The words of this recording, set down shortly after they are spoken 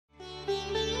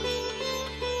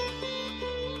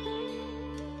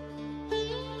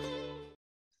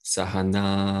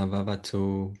Sahana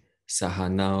vavatu,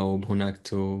 sahanau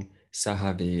bhunaktu,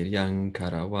 sahaviryang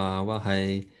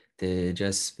karavavahai,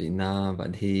 tejasvina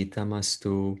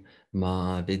vadhitamastu,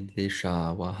 ma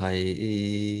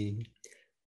vidvishawahai.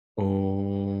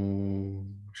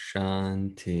 Om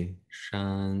Shanti,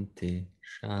 Shanti,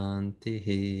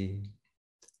 Shanti.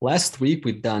 Last week,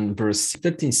 we've done verse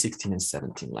 15, 16, and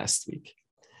 17 last week.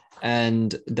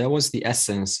 And that was the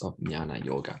essence of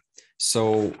jnana-yoga.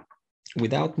 So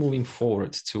without moving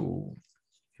forward to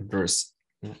verse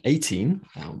 18,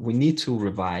 we need to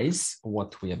revise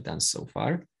what we have done so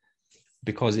far,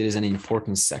 because it is an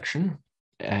important section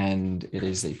and it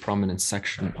is a prominent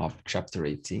section of chapter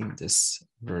 18, this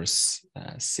verse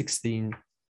 16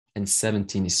 and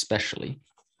 17 especially.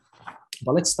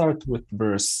 But let's start with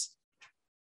verse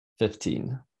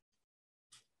 15.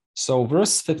 So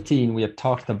verse 15, we have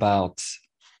talked about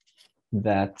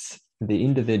that the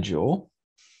individual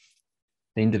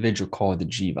called the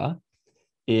jiva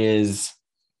is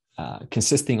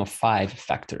consisting of 5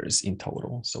 factors in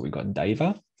total. So we got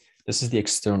daiva. This is the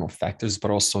external factors, but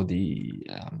also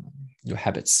your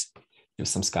habits, your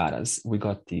samskaras. We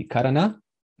got the karana.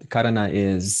 The karana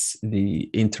is the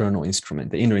internal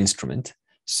instrument, the inner instrument.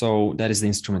 So that is the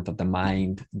instrument of the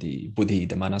mind, the buddhi,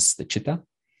 the manas, the chitta.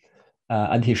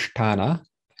 Adhishtana,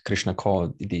 Krishna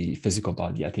called the physical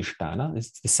body adhishtana.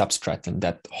 It's the substratum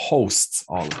that hosts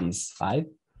all of these 5.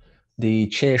 The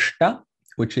cheshta,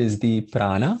 which is the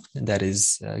prana, that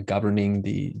is governing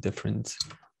the different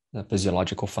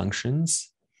physiological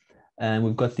functions. And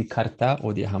we've got the karta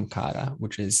or the ahamkara,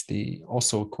 which is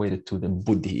also equated to the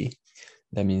buddhi.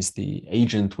 That means the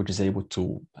agent which is able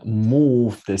to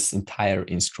move this entire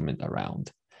instrument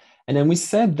around. And then we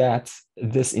said that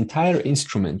this entire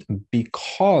instrument,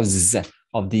 because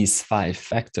of these 5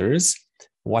 factors,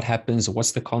 what happens?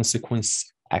 What's the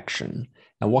consequence? Action.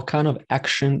 And what kind of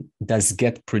action does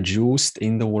get produced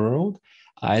in the world?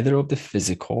 Either of the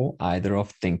physical, either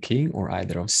of thinking, or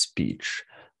either of speech.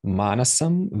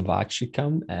 Manasam,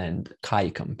 vachikam, and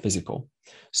kaikam, physical.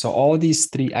 So all these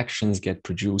 3 actions get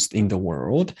produced in the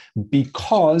world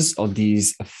because of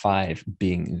these 5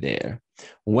 being there.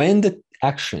 When the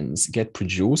actions get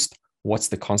produced, what's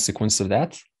the consequence of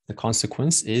that? The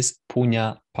consequence is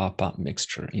punya papa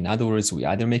mixture. In other words, we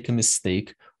either make a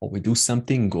mistake or we do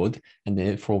something good, and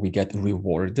therefore we get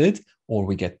rewarded or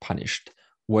we get punished.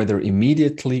 Whether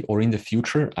immediately or in the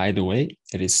future, either way,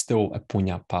 it is still a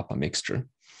punya papa mixture.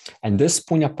 And this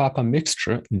punya papa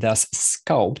mixture thus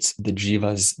sculpts the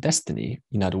jiva's destiny,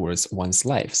 in other words, one's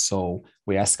life. So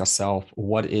we ask ourselves,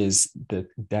 what is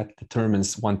that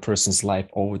determines one person's life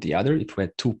over the other? If we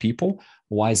had 2 people,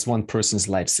 why is one person's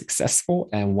life successful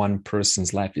and one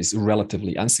person's life is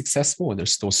relatively unsuccessful? They're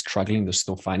still struggling, they're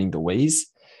still finding the ways.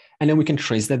 And then we can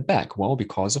trace that back. Well,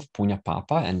 because of punya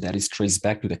papa, and that is traced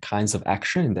back to the kinds of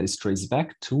action, and that is traced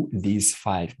back to these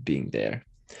 5 being there.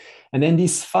 And then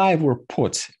these 5 were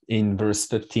put in verse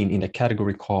 15 in a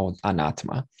category called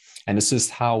anatma. And this is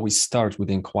how we start with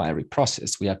the inquiry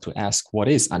process. We have to ask, what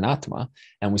is anatma?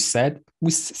 And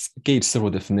we gave several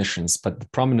definitions, but the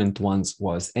prominent ones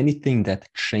was anything that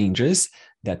changes,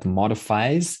 that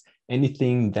modifies,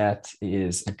 anything that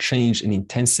is a change in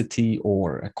intensity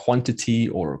or a quantity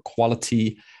or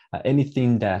quality,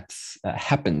 anything that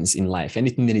happens in life,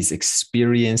 anything that is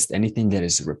experienced, anything that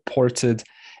is reported,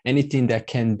 anything that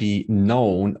can be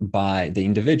known by the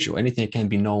individual, anything that can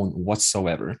be known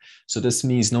whatsoever. So this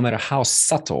means no matter how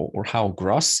subtle or how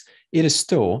gross, it is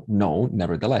still known,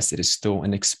 nevertheless, it is still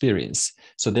an experience.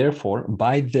 So therefore,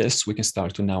 by this, we can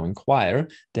start to now inquire,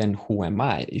 then who am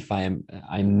I? If I'm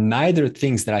neither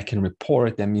things that I can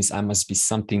report, that means I must be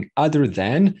something other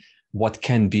than what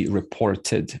can be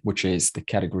reported, which is the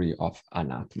category of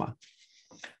anatma.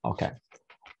 Okay.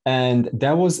 And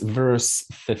that was verse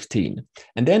 15.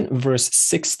 And then verse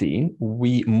 16,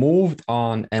 we moved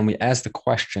on and we asked the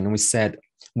question, and we said,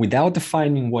 without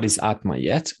defining what is Atma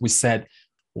yet, we said,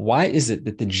 why is it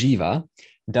that the jiva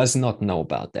does not know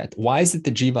about that? Why is it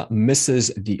the jiva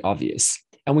misses the obvious?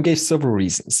 And we gave several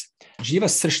reasons. Jiva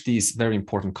Srishti is a very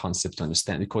important concept to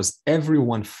understand because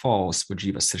everyone falls for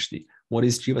Jiva Srishti. What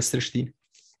is Jiva Srishti?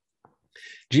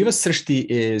 Jiva Srishti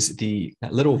is the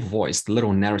little voice, the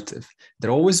little narrative that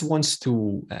always wants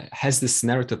to, has this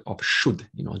narrative of should,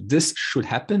 this should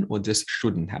happen or this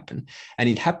shouldn't happen. And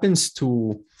it happens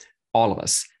to all of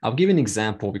us. I'll give you an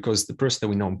example because the person that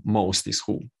we know most is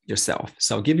who? Yourself.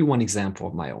 So I'll give you one example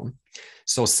of my own.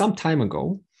 So some time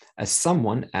ago,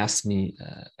 someone asked me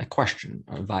a question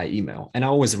via email, and I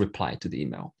always reply to the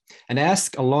email. And I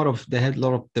asked they had a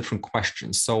lot of different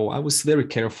questions. So I was very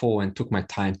careful and took my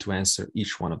time to answer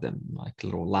each one of them, like a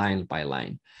little line by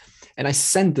line. And I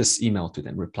sent this email to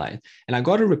them, replied, and I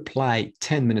got a reply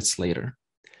 10 minutes later.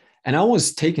 And I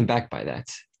was taken back by that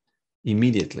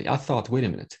immediately. I thought, wait a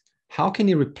minute, how can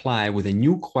he reply with a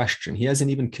new question? He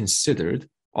hasn't even considered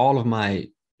all of my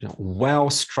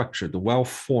well-structured,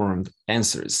 well-formed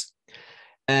answers.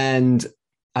 And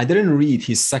I didn't read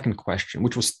his second question,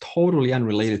 which was totally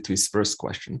unrelated to his first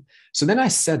question. So then I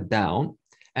sat down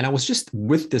and I was just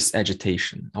with this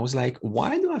agitation. I was like,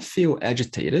 why do I feel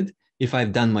agitated if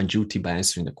I've done my duty by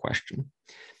answering the question?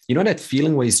 You know that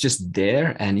feeling where it's just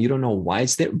there and you don't know why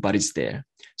it's there, but it's there.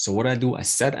 So what I do, I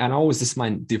sat, and always this is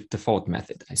my default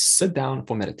method. I sit down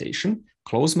for meditation,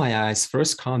 close my eyes,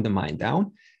 first calm the mind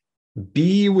down,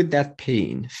 be with that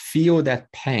pain, feel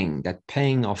that pang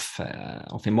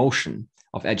of emotion,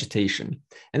 of agitation.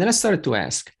 And then I started to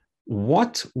ask, how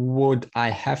would I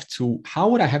have to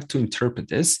interpret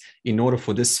this in order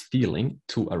for this feeling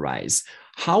to arise?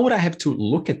 How would I have to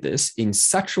look at this in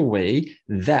such a way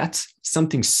that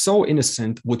something so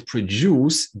innocent would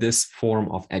produce this form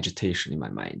of agitation in my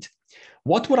mind?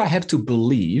 What would I have to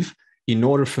believe in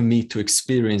order for me to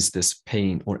experience this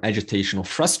pain or agitation or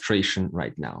frustration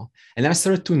right now? And then I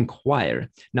started to inquire.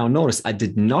 Now, notice I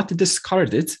did not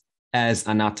discard it as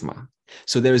anatma.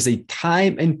 So there is a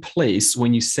time and place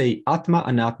when you say atma,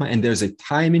 anatma, and there's a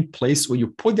time and place where you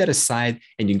put that aside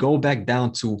and you go back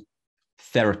down to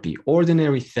therapy,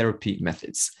 ordinary therapy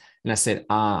methods. And I said,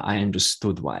 I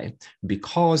understood why.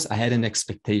 Because I had an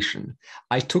expectation.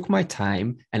 I took my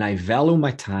time and I value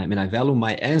my time and I value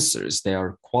my answers. They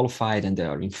are qualified and they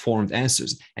are informed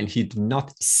answers. And he did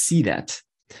not see that.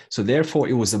 So therefore,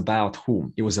 it was about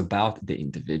whom? It was about the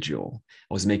individual.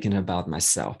 I was making it about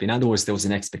myself. In other words, there was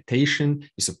an expectation.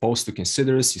 You're supposed to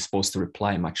consider this. You're supposed to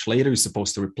reply much later. You're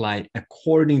supposed to reply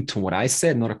according to what I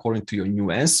said, not according to your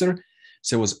new answer.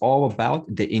 So it was all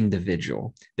about the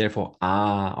individual. Therefore,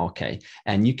 okay.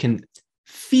 And you can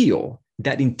feel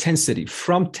that intensity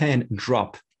from 10,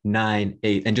 drop 9,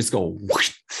 8, and just go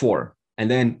whoosh, 4,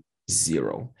 and then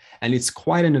 0. And it's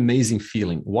quite an amazing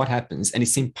feeling. What happens? And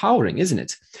it's empowering, isn't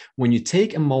it? When you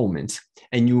take a moment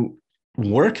and you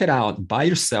work it out by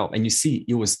yourself and you see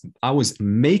I was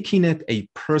making it a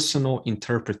personal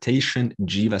interpretation,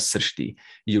 jiva srishti.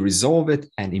 You resolve it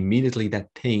and immediately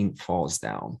that pain falls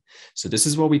down. So this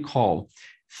is what we call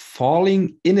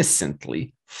falling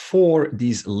innocently for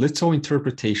these little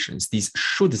interpretations, these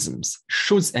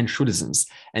shoulds and shouldisms,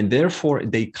 and therefore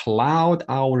they cloud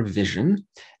our vision.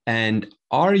 And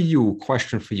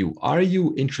question for you, are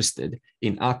you interested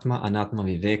in Atma, Anatma,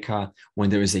 Viveka when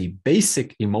there is a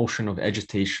basic emotion of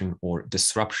agitation or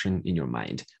disruption in your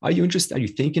mind? Are you interested? Are you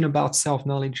thinking about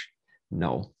self-knowledge?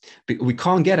 No, we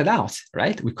can't get it out,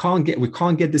 right? We can't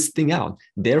get this thing out.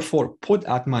 Therefore, put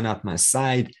Atma, Anatma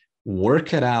aside,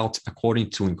 work it out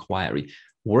according to inquiry,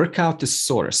 work out the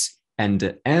source. And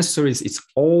the answer is, it's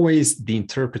always the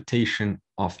interpretation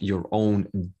of your own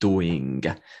doing.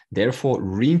 Therefore,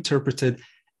 reinterpreted.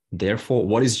 Therefore,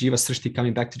 what is Jiva Srishti?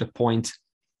 Coming back to the point,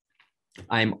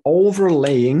 I'm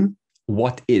overlaying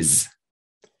what is.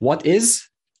 What is?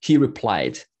 He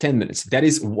replied, 10 minutes. That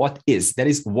is what is. That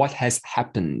is what has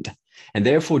happened. And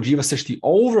therefore, Jiva Srishti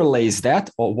overlays that,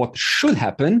 or what should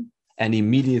happen, and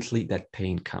immediately that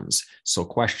pain comes. So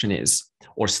question is,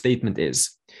 or statement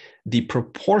is, the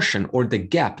proportion or the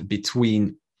gap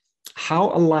between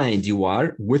how aligned you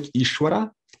are with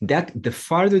Ishvara, that the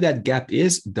farther that gap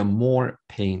is, the more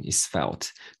pain is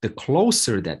felt. The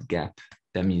closer that gap,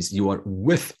 that means you are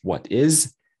with what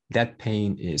is, that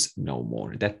pain is no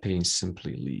more. That pain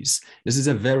simply leaves. This is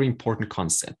a very important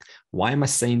concept. Why am I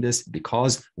saying this?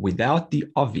 Because without the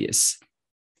obvious,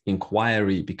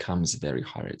 inquiry becomes very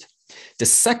hard. The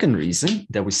second reason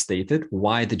that we stated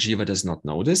why the jiva does not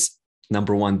know this,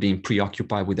 number one, being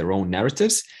preoccupied with their own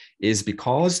narratives, is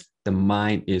because the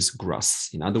mind is gross.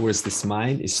 In other words, this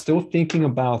mind is still thinking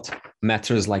about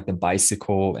matters like the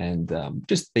bicycle and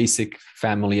just basic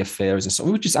family affairs and so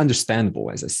on, which is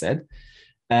understandable, as I said.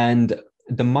 And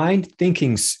the mind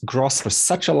thinking gross for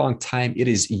such a long time, it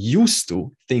is used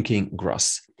to thinking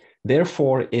gross.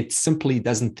 Therefore, it simply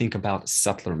doesn't think about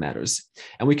subtler matters.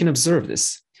 And we can observe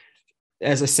this.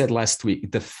 As I said last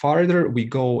week, the farther we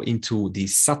go into the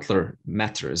subtler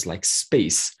matters like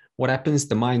space, what happens?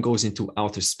 The mind goes into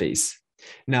outer space.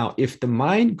 Now, if the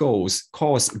mind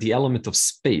calls the element of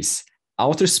space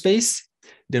outer space,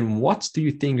 then what do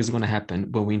you think is going to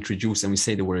happen when we introduce and we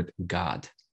say the word God?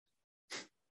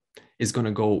 It's going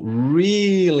to go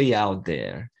really out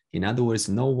there. In other words,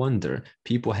 no wonder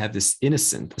people have this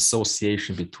innocent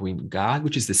association between God,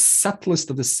 which is the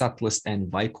subtlest of the subtlest, and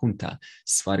Vaikunta,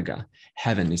 Svarga,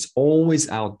 heaven is always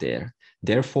out there.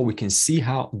 Therefore, we can see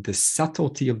how the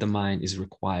subtlety of the mind is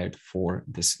required for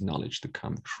this knowledge to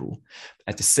come true.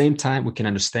 At the same time, we can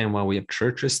understand why we have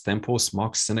churches, temples,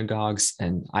 mosques, synagogues,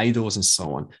 and idols, and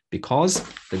so on, because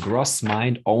the gross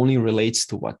mind only relates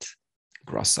to what?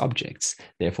 Gross objects.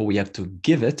 Therefore, we have to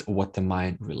give it what the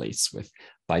mind relates with.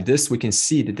 By this, we can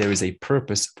see that there is a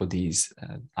purpose for these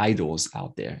idols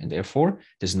out there, and therefore,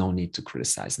 there's no need to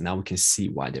criticize. Now we can see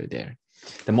why they're there.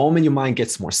 The moment your mind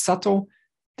gets more subtle,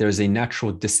 there's a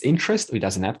natural disinterest, or it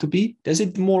doesn't have to be.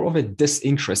 There's more of a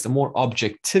disinterest, a more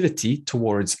objectivity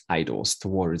towards idols,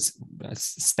 towards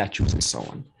statues, and so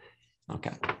on.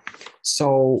 Okay,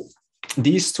 so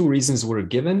these two reasons were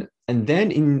given. And then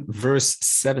in verse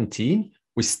 17,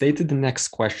 we stated the next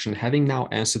question, having now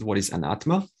answered what is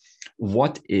anatma,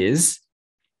 what is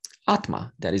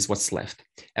atma? That is what's left.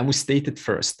 And we stated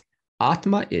first,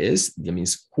 atma is, that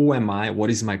means who am I? What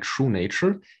is my true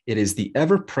nature? It is the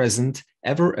ever-present,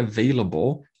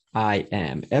 ever-available I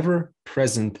am,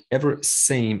 ever-present,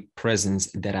 ever-same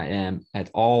presence that I am at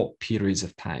all periods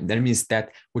of time. That means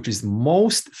that which is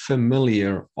most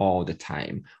familiar all the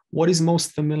time. What is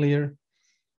most familiar?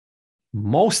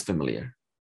 Most familiar.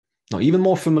 No, even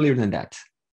more familiar than that.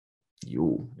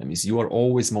 You. That means you are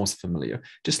always most familiar.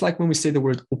 Just like when we say the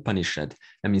word Upanishad,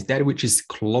 that means that which is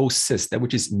closest, that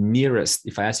which is nearest.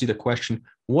 If I ask you the question,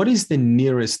 what is the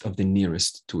nearest of the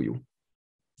nearest to you?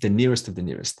 The nearest of the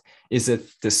nearest. Is it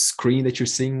the screen that you're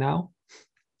seeing now?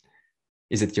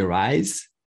 Is it your eyes?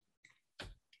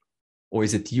 Or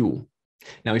is it you?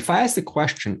 Now, if I ask the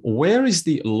question, where is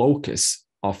the locus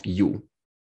of you?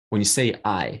 When you say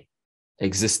I,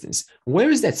 existence, where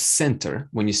is that center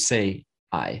when you say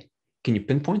I? Can you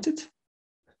pinpoint it?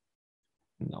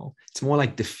 No, it's more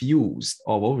like diffused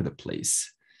all over the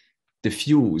place,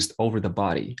 diffused over the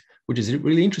body, which is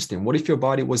really interesting. What if your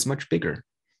body was much bigger?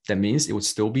 That means it would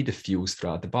still be diffused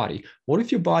throughout the body. What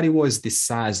if your body was the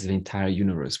size of the entire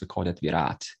universe? We call that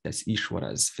Virat. That's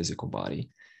Ishwara's physical body.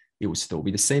 It would still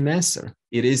be the same answer.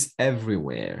 It is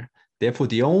everywhere. Therefore,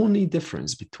 the only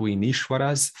difference between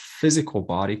Ishwara's physical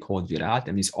body called Virat,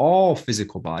 that means all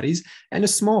physical bodies, and a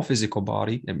small physical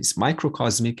body, that means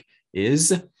microcosmic,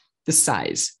 is the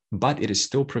size, but it is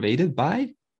still pervaded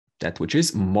by that which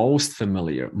is most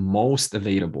familiar, most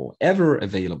available,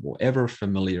 ever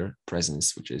familiar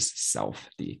presence, which is self,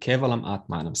 the Kevalam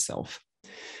Atmanam self.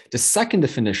 The second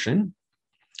definition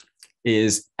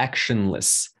is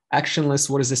actionless. Actionless,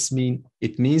 what does this mean?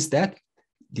 It means that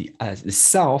the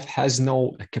self has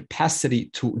no capacity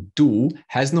to do,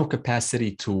 has no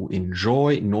capacity to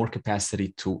enjoy, nor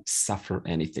capacity to suffer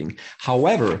anything.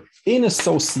 However, in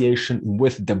association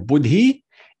with the buddhi,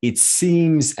 it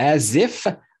seems as if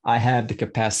I have the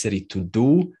capacity to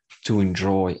do, to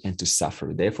enjoy, and to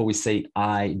suffer. Therefore, we say,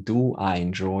 I do, I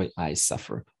enjoy, I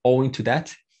suffer. Owing to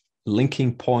that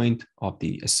linking point of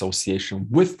the association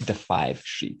with the 5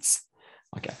 sheets.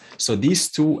 Okay, so these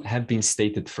two have been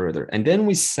stated further. And then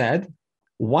we said,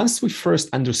 once we first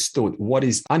understood what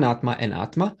is anatma and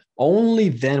atma, only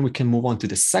then we can move on to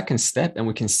the second step and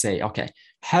we can say, okay,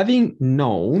 having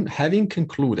known, having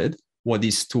concluded what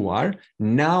these two are,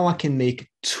 now I can make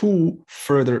 2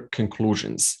 further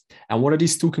conclusions. And what are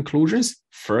these 2 conclusions?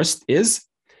 First is,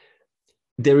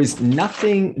 there is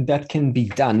nothing that can be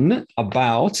done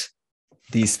about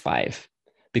these 5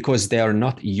 because they are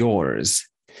not yours.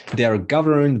 They are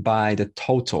governed by the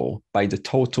total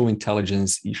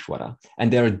intelligence, Ishvara.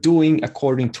 And they are doing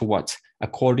according to what?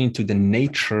 According to the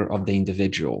nature of the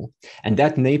individual. And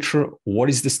that nature, what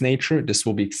is this nature? This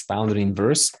will be expounded in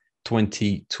verse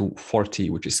 20 to 40,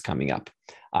 which is coming up.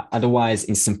 Otherwise,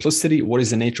 in simplicity, what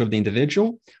is the nature of the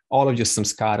individual? All of your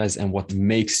samskaras and what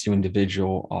makes you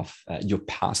individual of your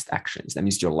past actions. That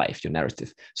means your life, your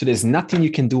narrative. So there's nothing you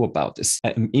can do about this.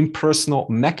 An impersonal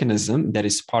mechanism that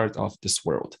is part of this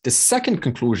world. The second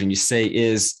conclusion you say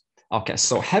is, okay,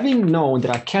 so having known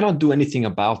that I cannot do anything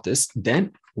about this,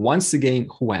 then once again,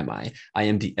 who am I? I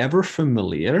am the ever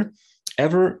familiar,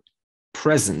 ever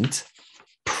present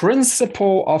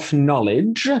principle of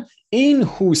knowledge, in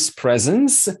whose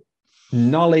presence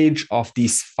knowledge of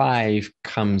these 5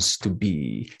 comes to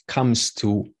be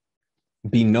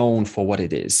known for what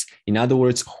it is. In other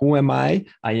words, who am I?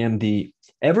 I am the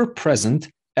ever-present,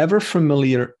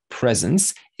 ever-familiar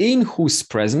presence, in whose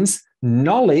presence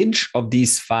knowledge of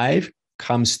these 5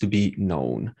 comes to be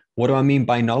known. What do I mean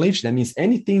by knowledge? That means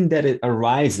anything that it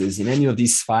arises in any of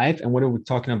these 5, and whether we're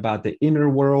talking about the inner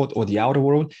world or the outer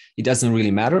world, it doesn't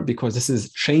really matter because this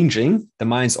is changing. The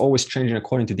mind's always changing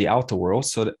according to the outer world.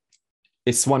 So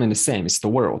it's one and the same. It's the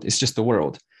world. It's just the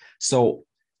world. So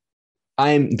I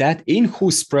am that in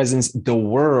whose presence the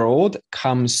world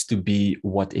comes to be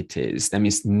what it is. That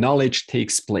means knowledge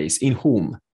takes place. In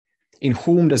whom? In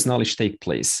whom does knowledge take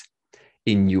place?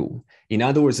 In you. In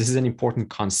other words, this is an important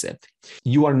concept.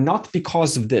 You are not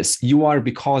because of this. You are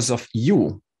because of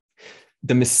you.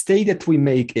 The mistake that we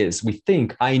make is we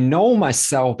think, I know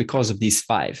myself because of these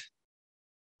five.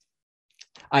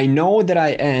 I know that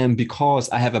I am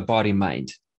because I have a body mind.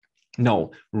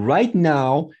 No, right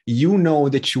now, you know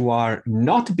that you are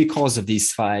not because of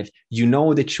these five. You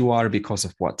know that you are because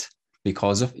of what?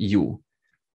 Because of you.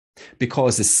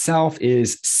 Because the self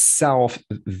is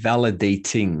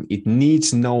self-validating. It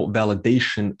needs no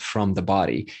validation from the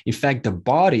body. In fact, the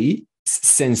body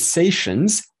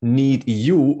sensations need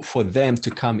you for them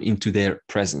to come into their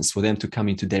presence, for them to come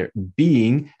into their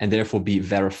being, and therefore be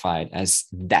verified as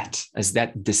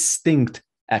that distinct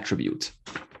attribute.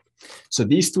 So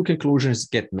these two conclusions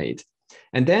get made.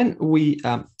 And then we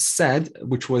said,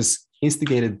 which was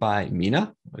instigated by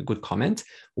Mina, a good comment,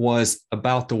 was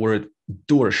about the word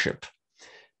doership.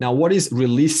 Now, what is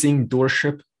releasing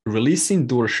doership? Releasing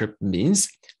doership means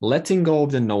letting go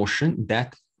of the notion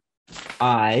that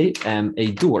I am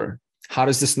a doer. How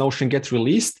does this notion get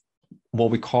released?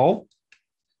 What we call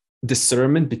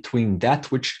discernment between that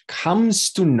which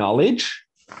comes to knowledge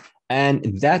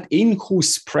and that in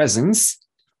whose presence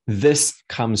this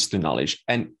comes to knowledge.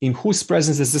 And in whose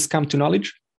presence does this come to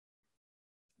knowledge?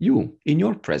 You, in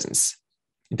your presence.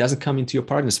 It doesn't come into your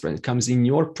partner's presence, it comes in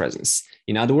your presence.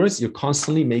 In other words, you're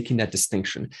constantly making that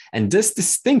distinction. And this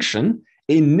distinction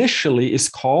initially is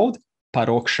called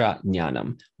paroksha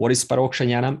jnanam. What is paroksha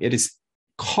jnanam? It is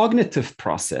cognitive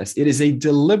process. It is a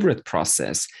deliberate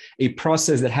process, a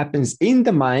process that happens in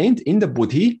the mind, in the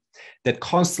buddhi, that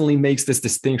constantly makes this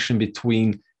distinction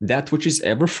between that which is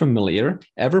ever familiar,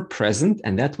 ever present,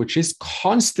 and that which is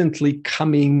constantly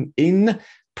coming in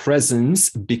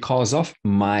presence because of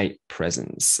my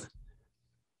presence.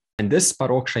 And this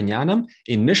paroksha jnanam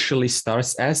initially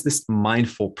starts as this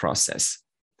mindful process.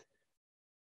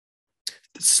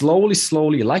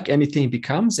 Slowly, like anything,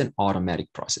 becomes an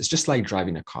automatic process, just like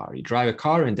driving a car. You drive a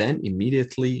car and then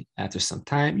immediately after some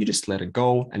time, you just let it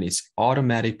go and it's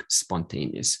automatic,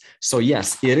 spontaneous. So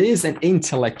yes, it is an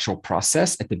intellectual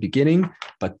process at the beginning,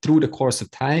 but through the course of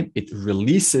time, it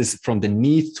releases from the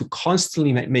need to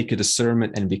constantly make a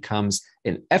discernment and becomes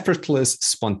an effortless,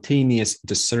 spontaneous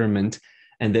discernment.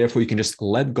 And therefore you can just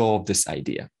let go of this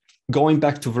idea. Going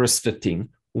back to verse 15,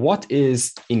 what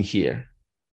is in here?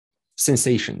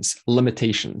 Sensations,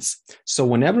 limitations. So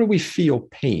whenever we feel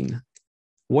pain,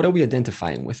 what are we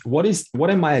identifying with? What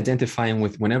am I identifying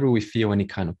with whenever we feel any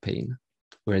kind of pain?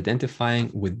 We're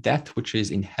identifying with that which is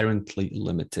inherently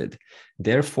limited.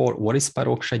 Therefore, what is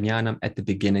paroksha jnanam at the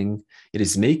beginning? It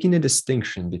is making a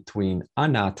distinction between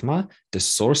anatma, the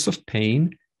source of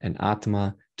pain, and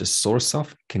atma, the source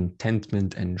of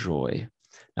contentment and joy.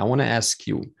 Now, I want to ask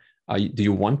you, do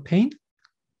you want pain?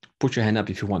 Put your hand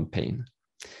up if you want pain.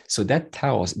 So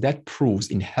that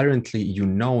proves inherently you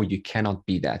know you cannot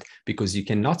be that, because you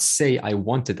cannot say I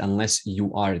want it unless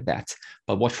you are that.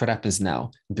 But what happens now?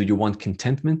 Do you want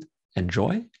contentment and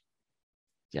joy?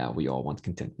 Yeah, we all want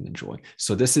contentment and joy.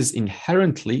 So this is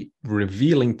inherently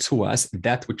revealing to us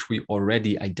that which we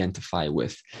already identify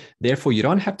with. Therefore, you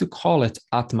don't have to call it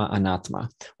atma anatma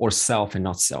or self and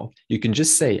not self. You can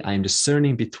just say I am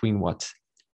discerning between what?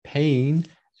 Pain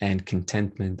and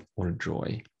contentment or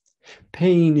joy.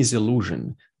 Pain is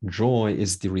illusion. Joy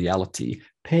is the reality.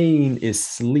 Pain is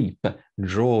sleep.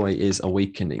 Joy is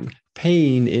awakening.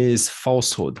 Pain is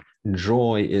falsehood.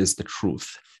 Joy is the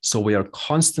truth. So we are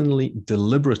constantly,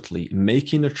 deliberately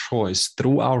making a choice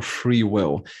through our free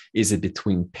will. Is it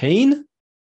between pain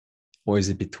or is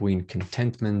it between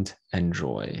contentment and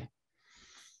joy?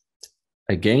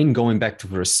 Again, going back to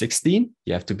verse 16,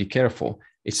 you have to be careful.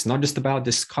 It's not just about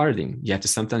discarding. You have to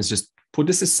sometimes just put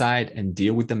this aside and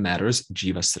deal with the matters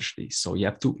jiva srishti. So you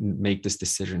have to make this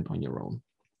decision on your own.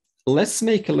 Let's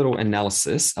make a little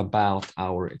analysis about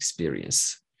our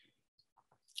experience.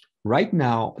 Right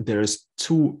now, there's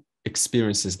two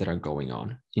experiences that are going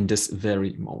on in this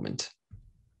very moment.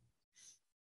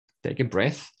 Take a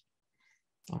breath.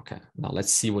 Okay, now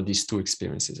let's see what these two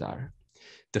experiences are.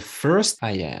 The first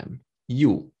I am,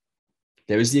 you.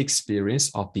 There is the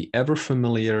experience of the ever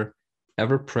familiar,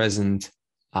 ever present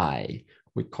I.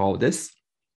 We call this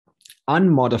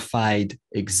unmodified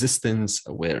existence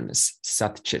awareness,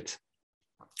 Sat Chit.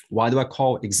 Why do I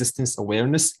call existence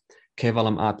awareness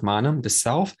Kevalam Atmanam, the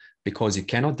self? Because you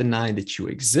cannot deny that you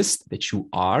exist, that you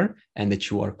are, and that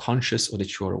you are conscious or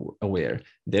that you are aware.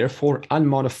 Therefore,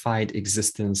 unmodified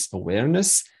existence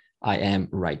awareness, I am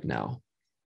right now.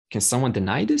 Can someone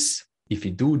deny this? If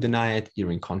you do deny it,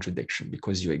 you're in contradiction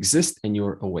because you exist and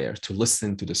you're aware to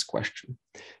listen to this question.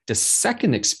 The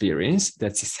second experience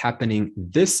that is happening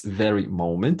this very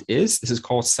moment is, this is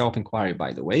called self-inquiry,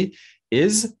 by the way,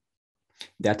 is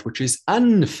that which is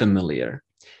unfamiliar.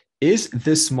 Is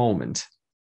this moment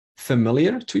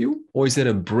familiar to you, or is it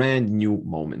a brand new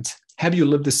moment? Have you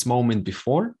lived this moment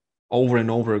before, over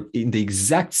and over, in the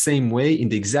exact same way, in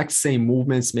the exact same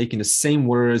movements, making the same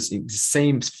words, the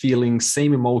same feelings,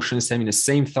 same emotions, having the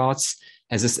same thoughts?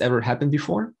 Has this ever happened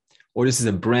before? Or this is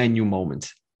a brand new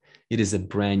moment? It is a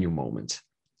brand new moment.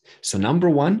 So number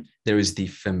one, there is the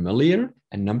familiar,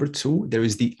 and number two, there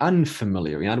is the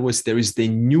unfamiliar. In other words, there is the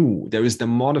new, there is the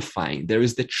modifying, there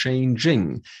is the changing.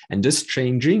 And this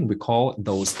changing, we call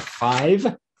those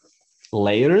 5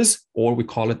 layers, or we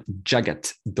call it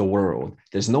jagat, the world.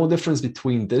 There's no difference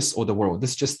between this or the world.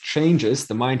 This just changes.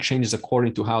 The mind changes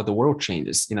according to how the world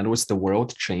changes. In other words, the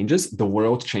world changes, the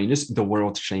world changes, the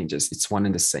world changes. It's one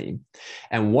and the same.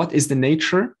 And what is the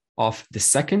nature of the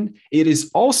second? It is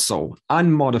also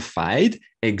unmodified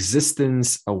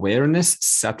existence awareness,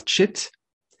 Sat-Chit,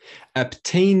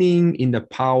 obtaining in the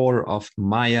power of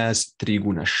Maya's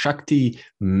Triguna Shakti,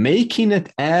 making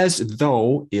it as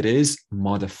though it is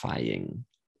modifying.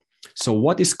 So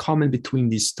what is common between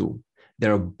these two?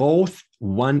 They're both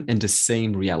one and the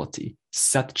same reality.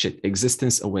 Sat-Chit,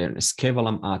 existence awareness,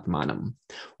 Kevalam Atmanam.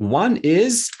 One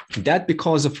is that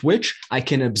because of which I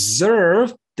can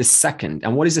observe the second.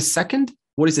 And what is the second?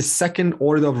 What is the second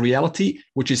order of reality,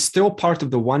 which is still part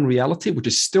of the one reality, which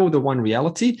is still the one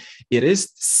reality? It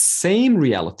is same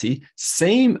reality,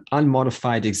 same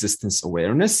unmodified existence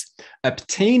awareness,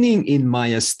 obtaining in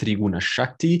Maya's Triguna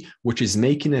Shakti, which is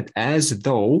making it as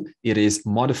though it is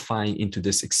modifying into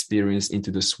this experience,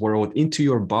 into this world, into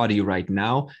your body right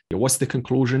now. What's the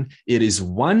conclusion? It is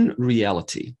one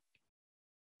reality.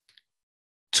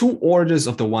 2 orders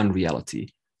of the one reality.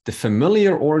 The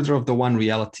familiar order of the one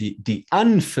reality, the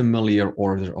unfamiliar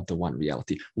order of the one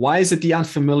reality. Why is it the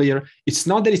unfamiliar? It's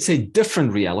not that it's a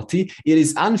different reality. It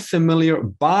is unfamiliar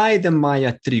by the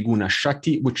Maya Triguna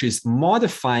Shakti, which is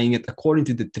modifying it according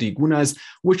to the Trigunas,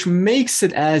 which makes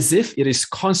it as if it is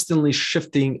constantly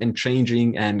shifting and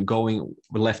changing and going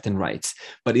left and right.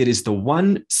 But it is the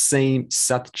one same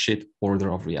Sat-Chit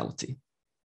order of reality.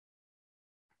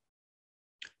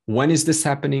 When is this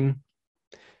happening?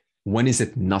 When is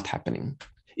it not happening?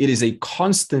 It is a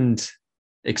constant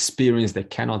experience that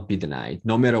cannot be denied,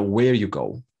 no matter where you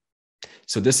go.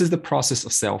 So this is the process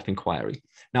of self-inquiry.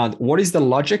 Now, what is the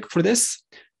logic for this?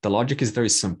 The logic is very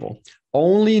simple.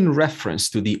 Only in reference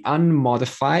to the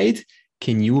unmodified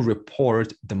can you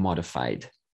report the modified.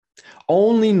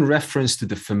 Only in reference to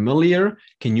the familiar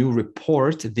can you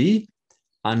report the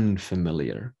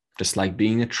unfamiliar. Just like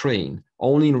being a train.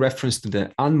 Only in reference to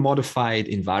the unmodified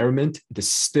environment, the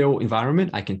still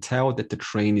environment, I can tell that the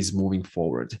train is moving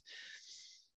forward.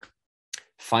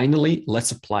 Finally,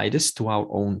 let's apply this to our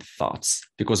own thoughts.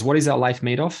 Because what is our life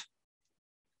made of?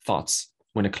 Thoughts.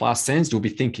 When the class ends, you'll be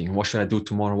thinking, what should I do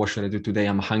tomorrow? What should I do today?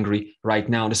 I'm hungry right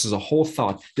now. This is a whole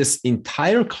thought. This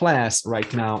entire class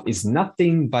right now is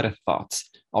nothing but a thought.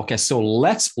 Okay, so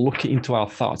let's look into our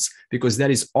thoughts because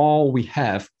that is all we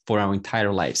have for our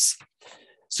entire lives.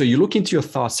 So you look into your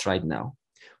thoughts right now.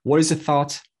 What is a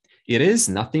thought? It is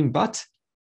nothing but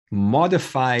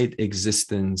modified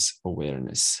existence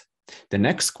awareness. The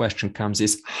next question comes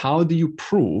is, how do you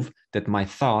prove that my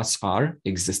thoughts are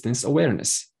existence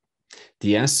awareness?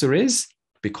 The answer is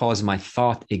because my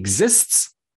thought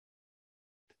exists.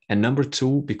 And number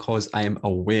 2, because I am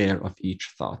aware of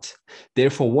each thought.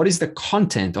 Therefore, what is the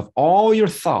content of all your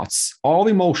thoughts, all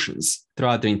emotions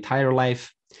throughout the entire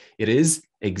life? It is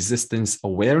existence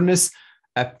awareness,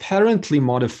 apparently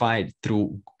modified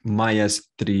through Maya's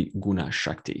Triguna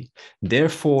Shakti.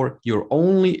 Therefore, you're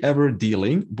only ever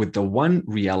dealing with the one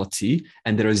reality,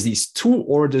 and there is these 2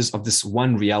 orders of this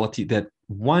one reality that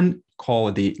one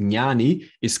called the jnani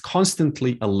is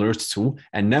constantly alert to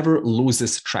and never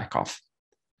loses track of.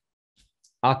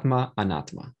 Atma,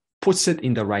 Anatma, puts it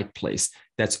in the right place.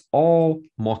 That's all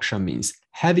moksha means,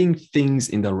 having things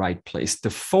in the right place. The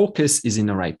focus is in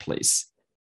the right place.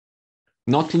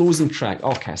 Not losing track.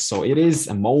 Okay, so it is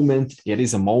a moment.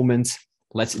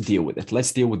 Let's deal with it.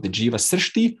 Let's deal with the jiva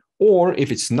srishti. Or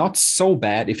if it's not so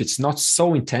bad, if it's not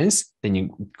so intense, then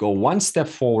you go one step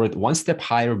forward, one step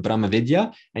higher,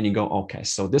 brahma-vidya, and you go, okay,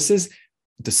 so this is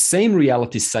the same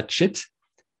reality, Sat-Chit,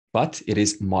 but it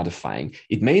is modifying.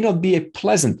 It may not be a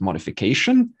pleasant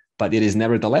modification, but it is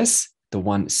nevertheless the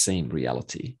one same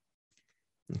reality.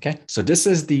 Okay, so this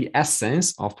is the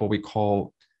essence of what we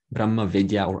call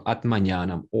brahma-vidya or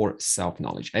atma-jnanam or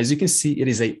self-knowledge. As you can see, it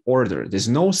is a order. There's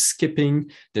no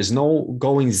skipping. There's no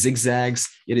going zigzags.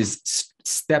 It is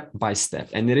step by step,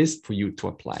 and it is for you to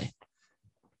apply.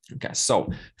 Okay,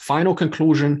 so final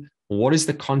conclusion. What is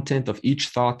the content of each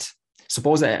thought?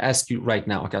 Suppose I ask you right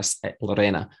now, okay,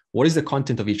 Lorena, what is the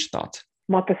content of each thought?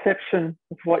 My perception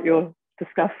of what you're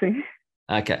discussing.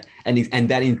 Okay, and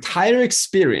that entire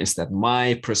experience, that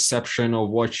my perception of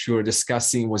what you're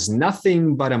discussing was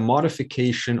nothing but a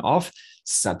modification of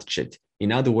Satchit.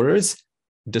 In other words,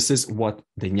 this is what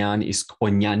the jnani is, or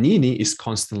jnanini is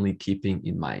constantly keeping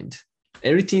in mind.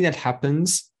 Everything that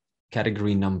happens,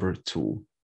 category number 2.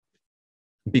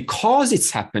 Because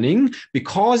it's happening,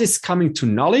 because it's coming to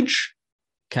knowledge,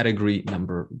 category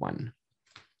number 1.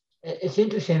 It's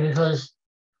interesting because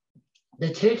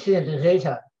the teaching of the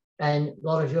Gita and a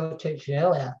lot of your teaching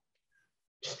earlier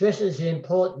stresses the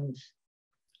importance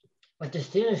of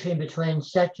distinguishing between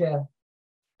Satya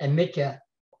and Mithya,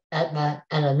 Atma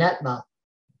and Anatma.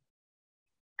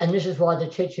 And this is why the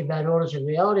teaching about orders of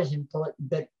reality is important,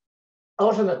 but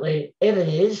ultimately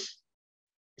everything is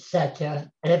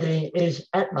Satya and everything is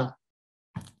Atma.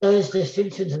 Those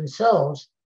distinctions themselves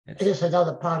are just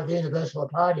another part of the universal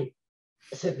party,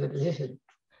 superposition.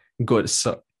 Good.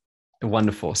 So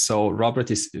wonderful. So Robert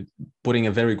is putting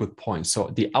a very good point.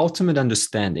 So the ultimate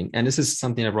understanding, and this is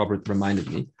something that Robert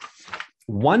reminded me,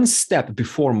 one step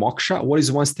before moksha. What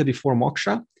is one step before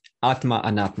moksha? Atma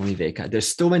anatma viveka. There's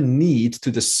still a need to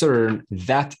discern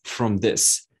that from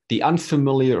this, the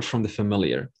unfamiliar from the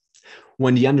familiar.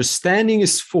 When the understanding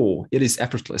is full, it is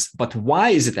effortless. But why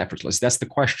is it effortless? That's the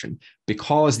question.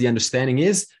 Because the understanding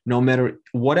is, no matter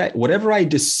whatever I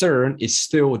discern is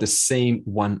still the same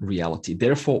one reality.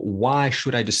 Therefore, why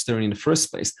should I discern in the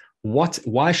first place?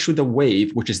 Why should a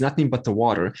wave, which is nothing but the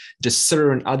water,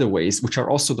 discern other waves, which are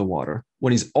also the water,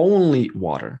 when it's only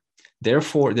water?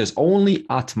 Therefore, there's only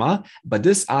Atma, but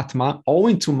this Atma,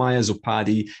 owing to Maya's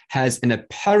Upadhi, has an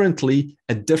apparently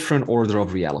a different order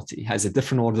of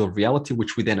reality,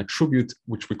 which we then attribute,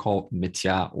 which we call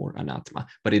Mithya or Anatma.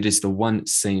 But it is the one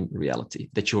same reality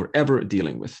that you're ever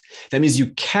dealing with. That means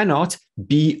you cannot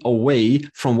be away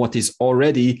from what is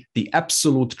already the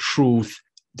absolute truth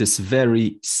this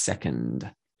very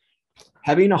second.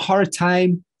 Having a hard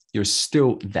time, you're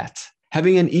still that.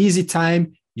 Having an easy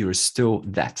time, you're still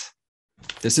that.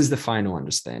 This is the final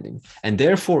understanding. And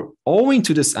therefore, owing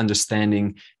to this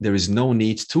understanding, there is no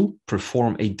need to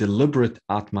perform a deliberate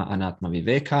Atma Anatma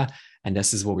Viveka. And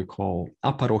this is what we call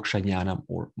aparoksha jnanam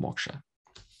or moksha.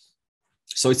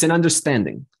 So it's an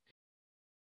understanding.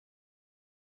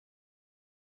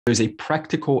 There's a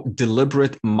practical,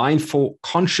 deliberate, mindful,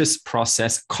 conscious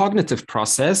process, cognitive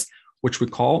process, which we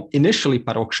call initially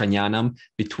paroksha jnanam,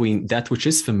 between that which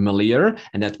is familiar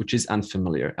and that which is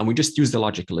unfamiliar. And we just use the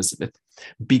logic, Elizabeth.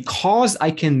 Because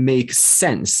I can make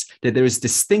sense that there is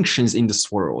distinctions in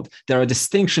this world, there are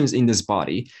distinctions in this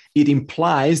body, it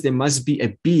implies there must be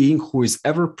a being who is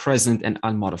ever present and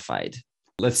unmodified.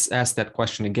 Let's ask that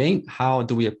question again. How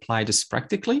do we apply this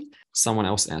practically? Someone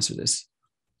else answer this.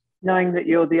 Knowing that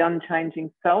you're the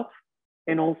unchanging self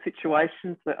in all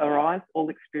situations that arise, all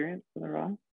experience that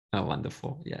arise. Oh,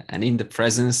 wonderful. Yeah. And in the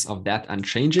presence of that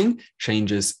unchanging,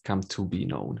 changes come to be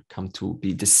known, come to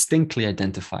be distinctly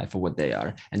identified for what they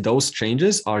are. And those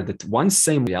changes are that one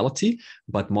same reality,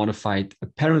 but modified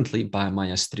apparently by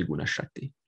Maya's Triguna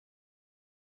Shakti.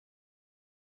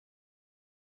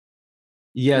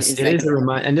 Yes, exactly. It is a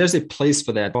reminder, and there's a place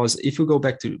for that. Because if you go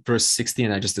back to verse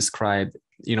 16, I just described,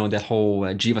 that whole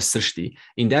Jiva Srishti.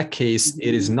 In that case,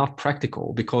 it is not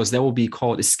practical because that will be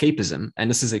called escapism.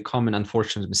 And this is a common,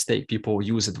 unfortunate mistake. People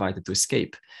use Advaita to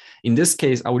escape. In this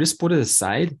case, I would just put it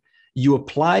aside. You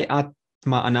apply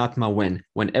Atma Anatma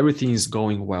when everything is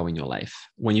going well in your life,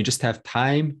 when you just have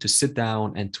time to sit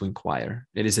down and to inquire.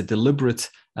 It is a deliberate,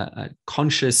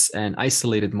 conscious and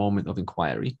isolated moment of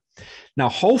inquiry. Now,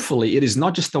 hopefully, it is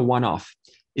not just a one-off.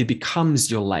 It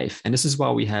becomes your life. And this is why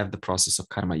we have the process of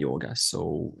karma yoga.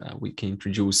 So we can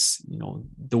introduce,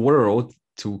 the world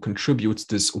to contribute to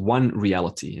this one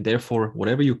reality. And therefore,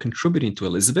 whatever you're contributing to,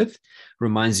 Elizabeth,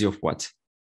 reminds you of what?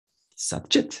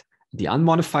 Satchit, the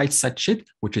unmodified Satchit,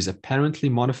 which is apparently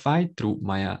modified through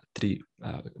Maya's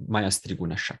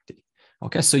Triguna Shakti.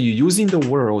 Okay, so you're using the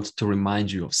world to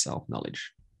remind you of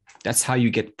self-knowledge. That's how you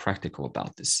get practical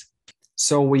about this.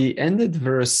 So we ended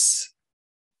verse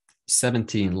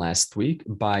 17 last week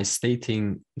by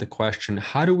stating the question,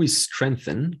 how do we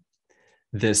strengthen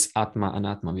this Atma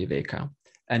Anatma Viveka?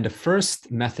 And the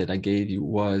first method I gave you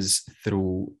was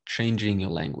through changing your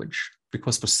language.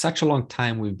 because for such a long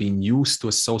time, we've been used to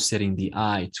associating the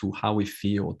I to how we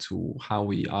feel, to how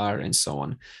we are, and so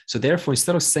on. So therefore,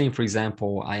 instead of saying, for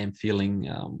example, I am feeling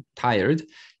tired,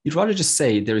 you'd rather just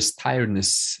say there is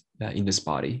tiredness in this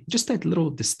body. Just that little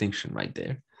distinction right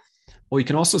there. Or you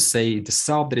can also say the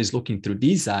self that is looking through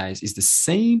these eyes is the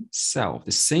same self,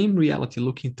 the same reality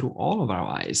looking through all of our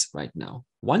eyes right now.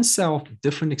 One self,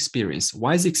 different experience.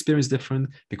 Why is the experience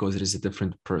different? Because there is a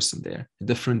different person there, a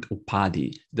different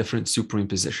upadi, different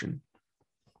superimposition.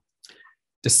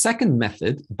 The second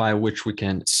method by which we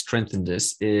can strengthen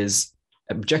this is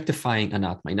objectifying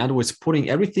anatma. In other words, putting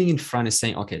everything in front and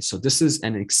saying, okay, so this is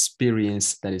an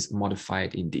experience that is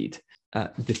modified indeed.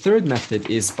 The third method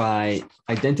is by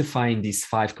identifying these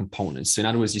 5 components. So in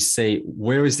other words, you say,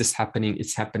 where is this happening?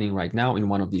 It's happening right now in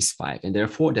one of these 5. And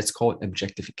therefore, that's called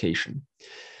objectification.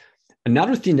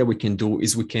 Another thing that we can do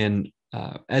is we can,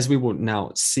 as we will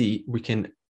now see, we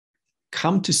can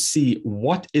come to see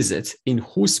what is it in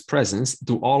whose presence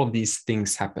do all of these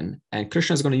things happen. And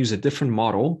Krishna is going to use a different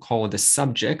model called the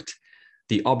subject,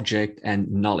 the object,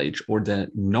 and knowledge, or the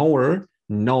knower,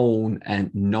 known, and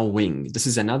knowing. This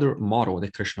is another model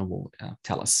that Krishna will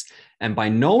tell us. And by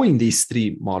knowing these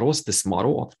 3 models, this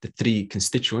model of the 3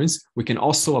 constituents, we can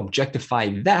also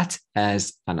objectify that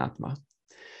as anatma.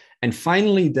 And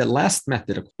finally, the last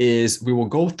method is we will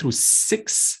go through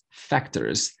 6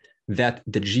 factors that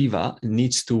the jiva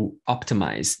needs to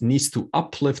optimize, needs to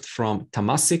uplift from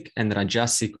tamasic and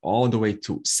rajasic all the way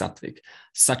to sattvic,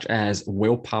 such as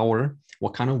willpower.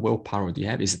 What kind of willpower do you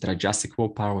have? Is it rajasic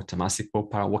willpower or tamasic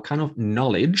willpower? What kind of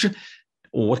knowledge,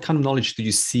 or what kind of knowledge do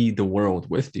you see the world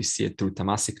with? Do you see it through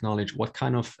tamasic knowledge? What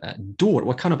kind of doer,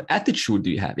 what kind of attitude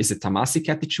do you have? Is it tamasic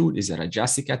attitude? Is it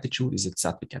rajasic attitude? Is it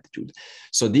sattvic attitude?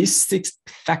 So these 6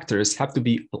 factors have to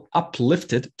be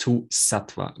uplifted to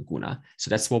sattva guna. So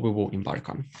that's what we will embark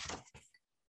on.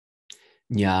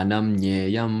 Jnanam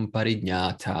nyeyam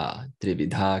parijñata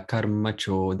trividha karma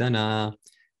chodana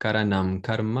karanam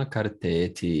karma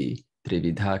karteti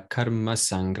trividha karma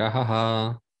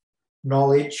sangraha.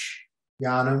 Knowledge,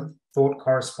 jnanam, thought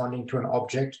corresponding to an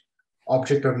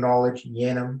object of knowledge,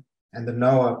 jnanam, and the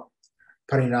knower,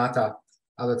 parinata,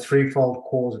 are the threefold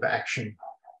cause of action.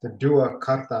 The doer,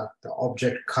 karta, the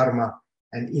object, karma,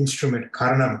 and instrument,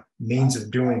 karanam, means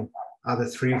of doing, are the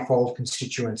threefold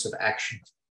constituents of action.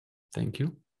 Thank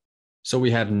you. So we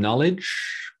have knowledge,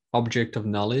 object of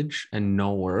knowledge, and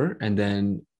knower. And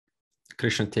then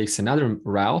Krishna takes another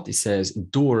route. He says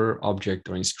doer, object,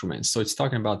 or instrument. So it's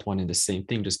talking about one and the same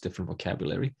thing, just different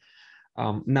vocabulary.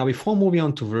 Now, before moving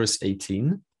on to verse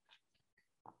 18,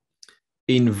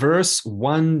 in verse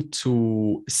 1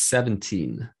 to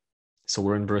 17, so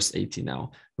we're in verse 18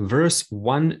 now. Verse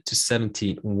 1 to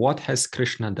 17, what has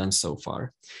Krishna done so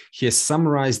far? He has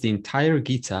summarized the entire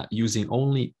Gita using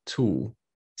only 2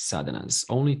 sadhanas,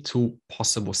 only 2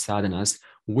 possible sadhanas,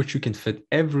 which you can fit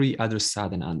every other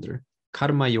sadhana under: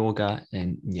 karma yoga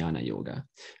and jnana yoga.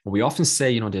 We often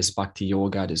say, there's bhakti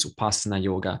yoga, there's upasana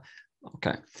yoga.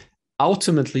 Okay.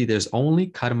 Ultimately, there's only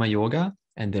karma yoga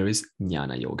and there is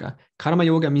jnana yoga. Karma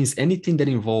yoga means anything that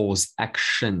involves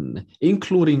action,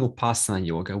 including upasana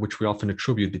yoga, which we often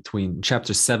attribute between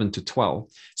chapters 7 to 12.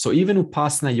 So even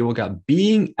upasana yoga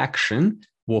being action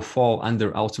will fall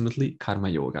under ultimately karma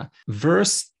yoga.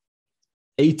 Verse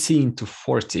 18 to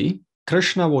 40,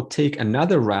 Krishna will take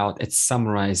another route at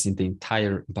summarizing the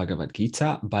entire Bhagavad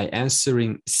Gita by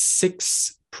answering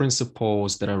 6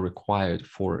 principles that are required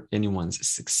for anyone's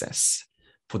success,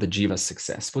 for the jiva's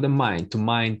success, for the mind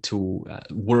to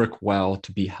work well,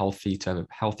 to be healthy, to have a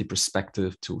healthy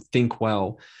perspective, to think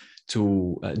well,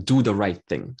 to do the right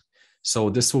thing. So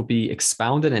this will be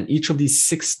expounded, and each of these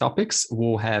 6 topics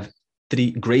will have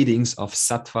 3 gradings of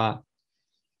sattva,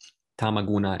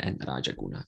 tamaguna, and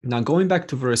rajaguna. Now, going back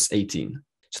to verse 18.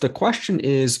 So the question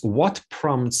is, what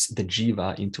prompts the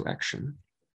jiva into action?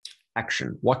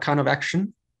 Action. What kind of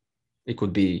action? It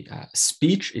could be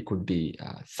speech, it could be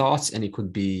thoughts, and it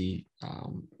could be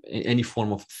any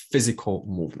form of physical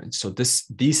movement. So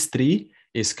these 3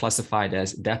 is classified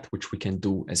as that which we can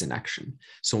do as an action.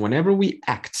 So whenever we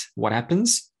act, what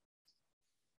happens?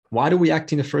 Why do we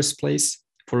act in the first place?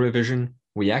 For revision,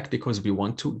 we act because we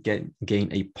want to gain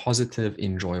a positive,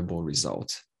 enjoyable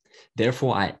result.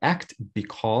 Therefore, I act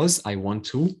because I want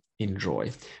to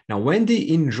enjoy. Now, when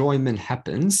the enjoyment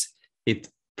happens, it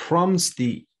prompts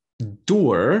the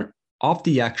doer of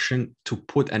the action to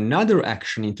put another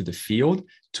action into the field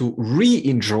to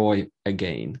re-enjoy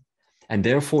again. And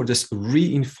therefore, this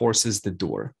reinforces the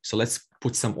doer. So let's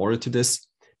put some order to this.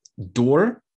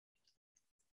 Doer,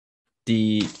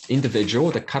 the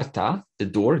individual, the karta, the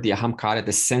doer, the ahamkara,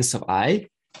 the sense of I,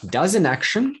 does an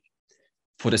action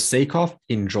for the sake of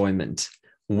enjoyment.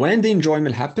 When the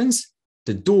enjoyment happens,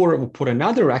 the doer will put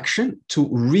another action to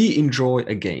re-enjoy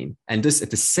again. And this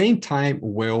at the same time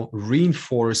will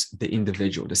reinforce the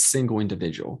individual, the single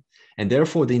individual. And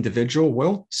therefore, the individual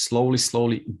will slowly,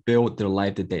 slowly build their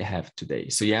life that they have today.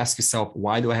 So you ask yourself,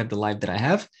 why do I have the life that I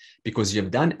have? Because you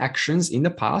have done actions in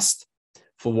the past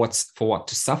for what?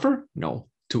 To suffer? No,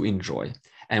 to enjoy.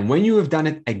 And when you have done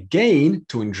it again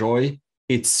to enjoy,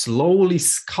 it slowly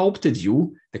sculpted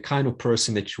you the kind of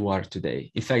person that you are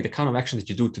today. In fact, the kind of actions that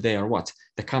you do today are what?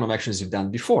 The kind of actions you've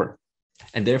done before.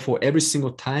 And therefore, every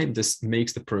single time, this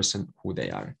makes the person who they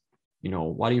are.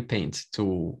 Why do you paint?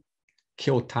 To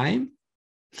kill time?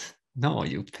 No,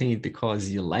 you paint because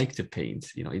you like to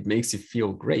paint. It makes you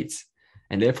feel great.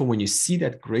 And therefore, when you see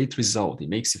that great result, it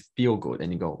makes you feel good.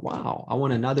 And you go, wow, I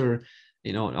want another,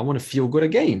 I want to feel good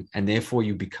again. And therefore,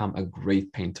 you become a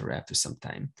great painter after some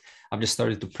time. I've just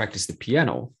started to practice the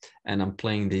piano, and I'm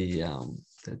playing the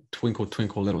Twinkle,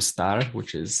 Twinkle, Little Star,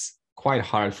 which is quite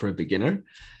hard for a beginner.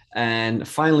 And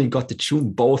finally got to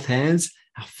tune both hands.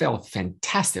 I felt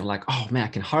fantastic. I'm like, oh man, I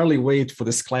can hardly wait for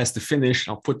this class to finish.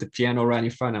 I'll put the piano right in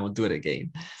front and I'll do it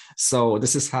again. So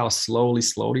this is how slowly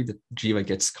the jiva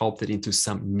gets sculpted into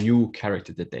some new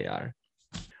character that they are.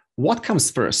 What comes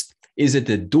first? Is it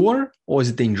the doer or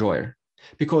is it the enjoyer?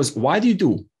 Because why do you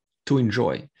do? To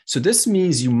enjoy. So this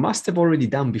means you must have already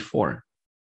done before.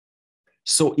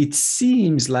 So it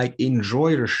seems like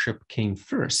enjoyership came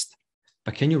first.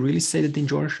 But can you really say that the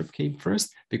enjoyership came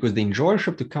first? Because the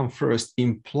enjoyership to come first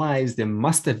implies there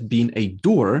must have been a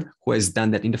doer who has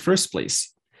done that in the first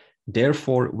place.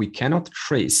 Therefore, we cannot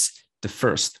trace the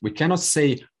first. We cannot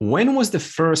say, when was the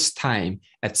first time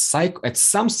at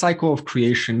some cycle of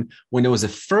creation when there was a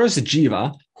first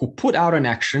jiva who put out an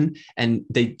action and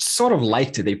they sort of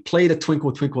liked it. They played a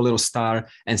Twinkle, Twinkle, Little Star,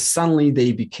 and suddenly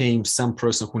they became some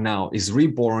person who now is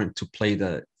reborn to play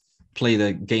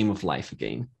the game of life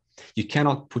again. You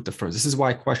cannot put the first. This is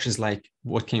why questions like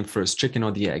what came first, chicken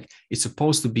or the egg? It's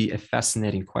supposed to be a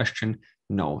fascinating question.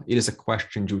 No, it is a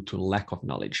question due to lack of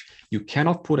knowledge. You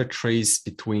cannot put a trace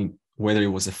between whether it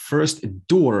was the first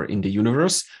doer in the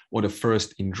universe or the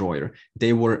first enjoyer.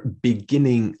 They were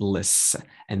beginningless.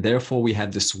 And therefore, we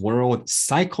have this world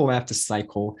cycle after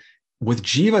cycle with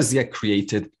jivas yet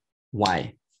created.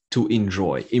 Why? To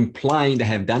enjoy, implying they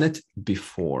have done it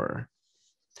before.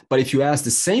 But if you ask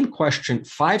the same question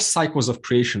 5 cycles of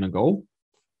creation ago,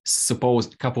 suppose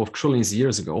a couple of trillions of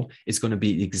years ago, it's going to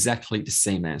be exactly the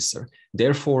same answer.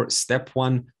 Therefore, step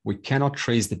 1, we cannot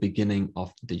trace the beginning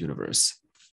of the universe.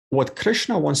 What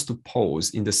Krishna wants to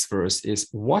pose in this verse is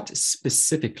what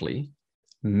specifically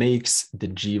makes the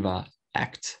jiva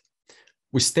act.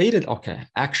 We stated, okay,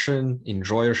 action,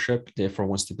 enjoyership, therefore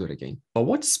wants to do it again. But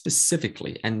what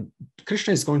specifically? And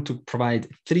Krishna is going to provide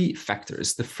 3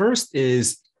 factors. The first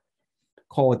is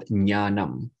called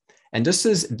jnanam. And this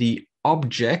is the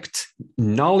object,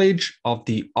 knowledge of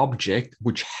the object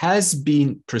which has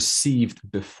been perceived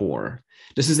before.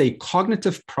 This is a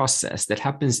cognitive process that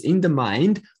happens in the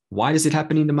mind. Why does it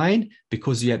happen in the mind?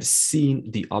 Because you have seen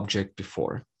the object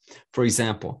before. For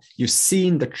example, you've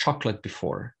seen the chocolate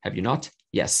before, have you not?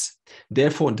 Yes.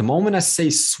 Therefore, the moment I say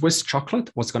Swiss chocolate,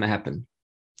 what's going to happen?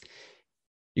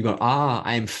 You go,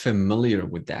 I'm familiar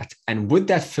with that. And with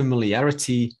that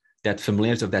familiarity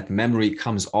of that memory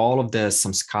comes all of the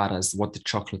samskaras, what the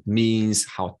chocolate means,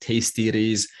 how tasty it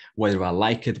is, whether I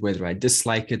like it, whether I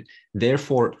dislike it.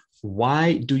 Therefore,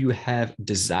 why do you have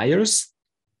desires?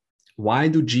 Why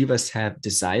do jivas have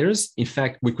desires? In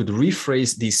fact, we could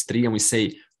rephrase these 3 and we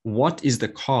say, what is the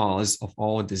cause of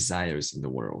all desires in the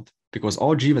world? Because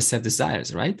all jivas have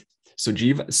desires, right?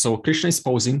 So Krishna is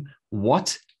posing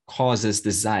what causes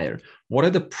desire. What are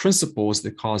the principles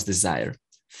that cause desire?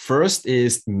 First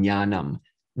is jnanam,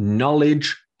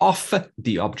 knowledge of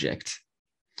the object.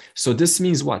 So this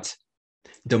means what?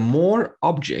 The more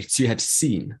objects you have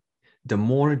seen, the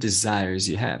more desires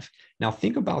you have. Now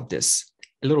think about this.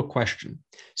 A little question.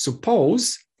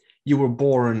 Suppose you were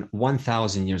born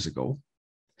 1,000 years ago.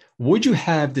 Would you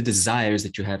have the desires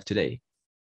that you have today?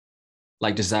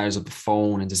 Like desires of the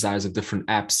phone and desires of different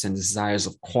apps and desires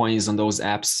of coins on those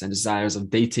apps and desires of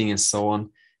dating and so on?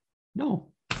 No.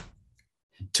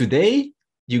 Today,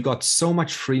 you got so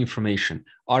much free information.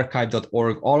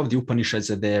 Archive.org, all of the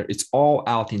Upanishads are there. It's all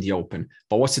out in the open.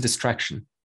 But what's the distraction?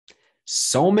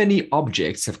 So many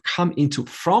objects have come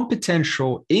from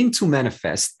potential into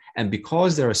manifest. And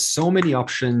because there are so many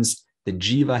options, the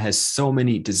jiva has so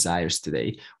many desires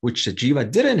today, which the jiva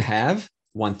didn't have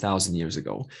 1,000 years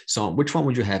ago. So which one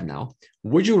would you have now?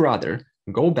 Would you rather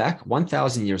go back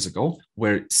 1,000 years ago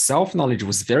where self-knowledge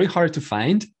was very hard to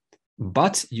find,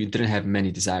 but you didn't have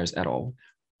many desires at all.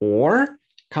 Or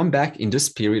come back in this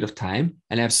period of time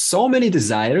and have so many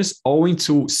desires owing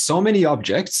to so many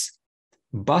objects,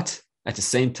 but at the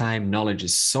same time, knowledge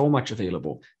is so much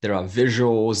available. There are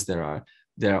visuals, there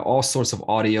are all sorts of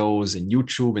audios and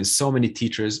YouTube and so many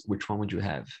teachers. Which one would you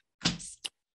have?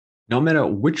 No matter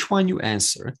which one you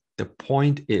answer, the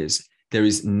point is there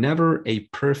is never a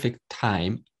perfect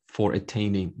time for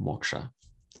attaining moksha.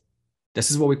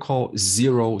 This is what we call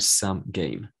zero-sum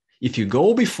game. If you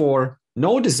go before,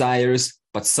 no desires,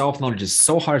 but self-knowledge is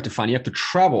so hard to find. You have to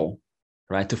travel,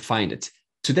 right, to find it.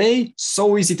 Today,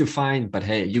 so easy to find, but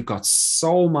hey, you got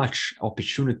so much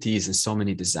opportunities and so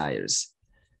many desires.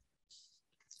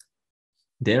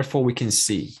 Therefore, we can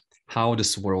see how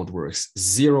this world works.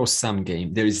 Zero-sum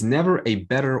game. There is never a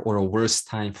better or a worse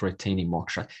time for attaining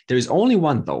moksha. There is only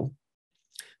one, though.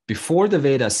 Before the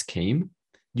Vedas came,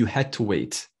 you had to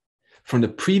wait. From the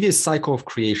previous cycle of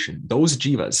creation, those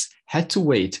jivas had to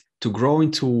wait to grow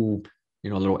into,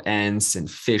 little ants and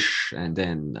fish and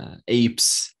then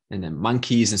apes and then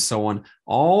monkeys and so on,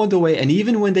 all the way. And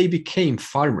even when they became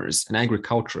farmers and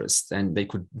agriculturists and they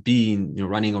could be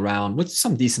running around with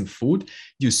some decent food,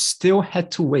 you still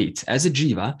had to wait as a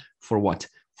jiva for what?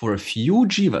 For a few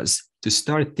jivas to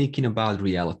start thinking about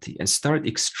reality and start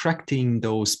extracting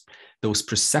those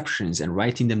perceptions and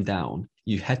writing them down.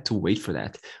 You had to wait for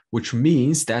that, which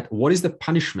means that what is the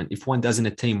punishment if one doesn't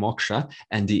attain moksha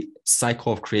and the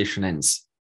cycle of creation ends?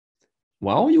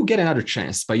 Well, you get another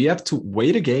chance, but you have to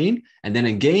wait again. And then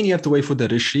again, you have to wait for the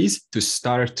rishis to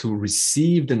start to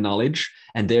receive the knowledge.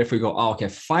 And therefore you go, oh, okay,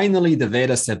 finally the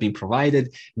Vedas have been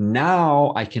provided.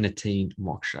 Now I can attain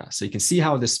moksha. So you can see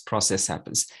how this process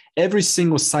happens. Every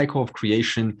single cycle of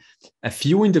creation, a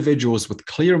few individuals with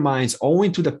clear minds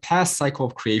owing to the past cycle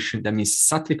of creation, that means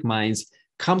sattvic minds,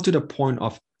 come to the point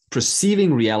of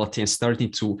perceiving reality and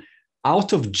starting to,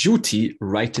 out of duty,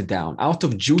 write it down, out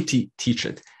of duty, teach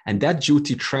it. And that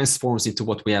duty transforms into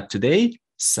what we have today,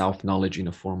 self-knowledge in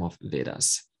the form of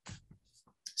Vedas.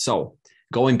 So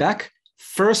going back,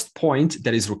 first point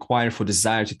that is required for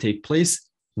desire to take place,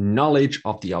 knowledge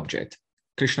of the object.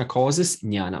 Krishna calls this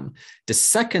jnanam. The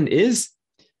second is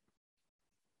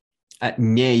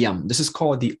jneyam. This is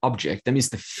called the object. That means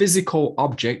the physical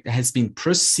object that has been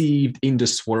perceived in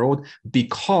this world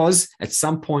because at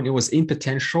some point it was in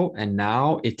potential and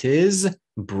now it is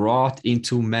brought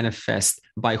into manifest.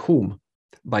 By whom?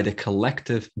 By the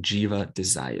collective jiva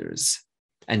desires.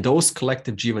 And those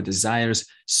collective jiva desires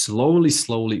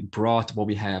slowly brought what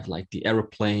we have, like the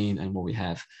airplane and what we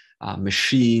have,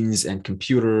 machines and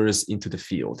computers into the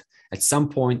field. At some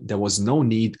point, there was no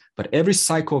need, but every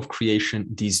cycle of creation,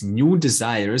 these new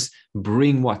desires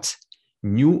bring what?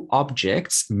 New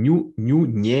objects, new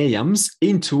jneyams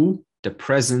into the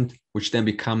present, which then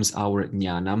becomes our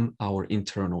jnanam, our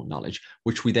internal knowledge,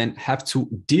 which we then have to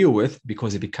deal with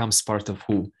because it becomes part of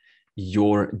who?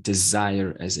 Your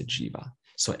desire as a jiva.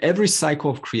 So every cycle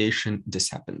of creation,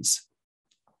 this happens.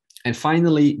 And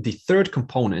finally, the third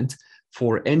component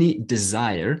for any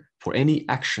desire, for any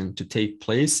action to take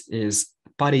place is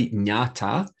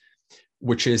pariññata,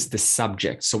 which is the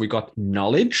subject. So we got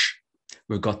knowledge,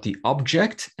 we've got the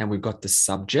object, and we've got the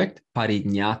subject,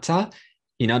 pariññata,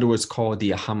 in other words, called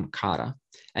the ahamkara.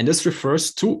 And this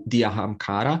refers to the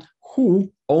ahamkara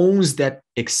who owns that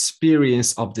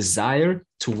experience of desire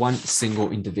to one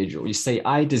single individual. You say,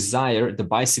 I desire the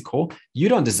bicycle. You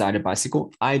don't desire the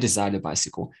bicycle. I desire the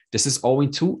bicycle. This is owing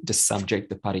to the subject,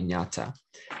 the pariññata.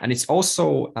 And it's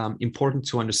also important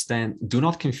to understand, do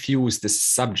not confuse the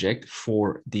subject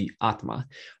for the Atma.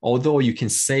 Although you can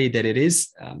say that it is,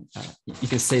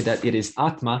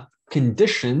 Atma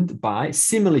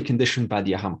similarly conditioned by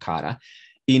the ahamkara.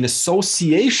 In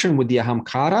association with the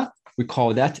ahamkara, we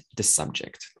call that the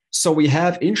subject. So we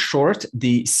have, in short,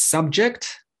 the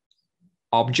subject,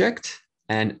 object,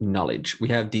 and knowledge. We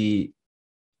have the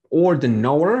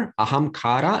knower,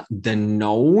 ahamkara, the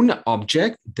known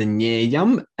object, the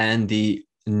jneyam, and the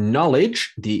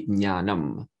knowledge, the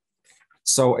jnanam.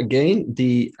 So again,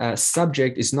 the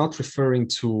subject is not referring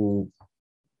to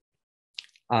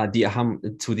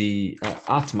the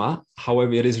Atma.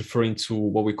 However, it is referring to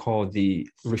what we call the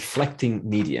reflecting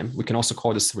medium. We can also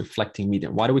call this reflecting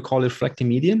medium. Why do we call it reflecting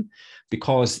medium?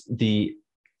 Because the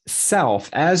self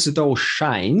as though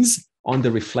shines on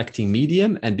the reflecting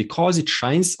medium, and because it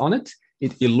shines on it,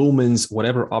 it illumines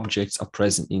whatever objects are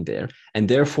present in there. And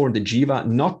therefore the jiva,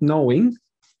 not knowing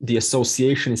the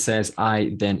association, says,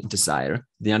 I then desire.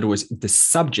 In other words, the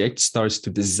subject starts to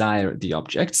desire the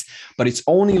objects, but it's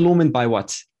only illumined by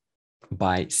what?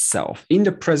 By self. In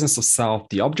the presence of self,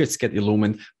 the objects get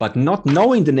illumined, but not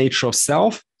knowing the nature of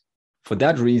self, For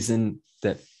that reason,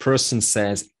 the person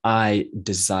says, I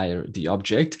desire the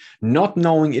object, not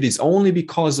knowing it is only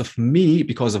because of me,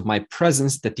 because of my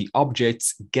presence, that the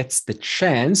object gets the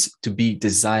chance to be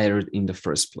desired in the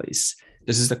first place.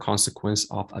 This is the consequence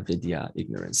of avidya,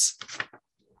 ignorance.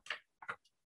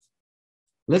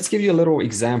 Let's give you a little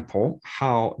example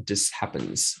how this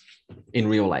happens in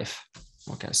real life.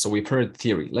 Okay, so we've heard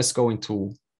theory. Let's go into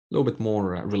a little bit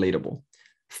more relatable.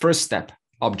 First step,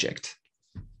 object.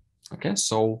 Okay,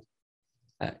 so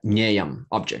jnana,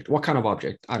 object. What kind of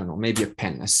object? I don't know, maybe a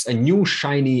pen, a new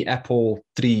shiny Apple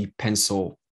 3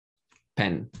 pencil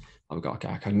pen. Okay,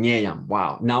 jnana,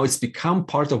 wow. Now it's become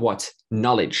part of what?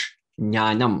 Knowledge,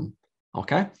 jnanam.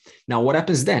 Okay, now what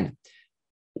happens then?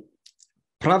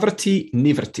 Pravrti,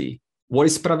 nivrti. What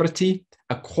is pravrti?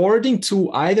 According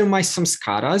to either my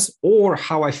samskaras or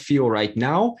how I feel right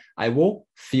now, I will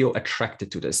feel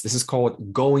attracted to this. This is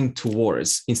called going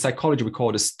towards. In psychology, we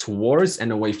call this towards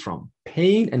and away from,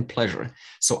 pain and pleasure.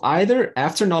 So either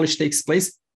after knowledge takes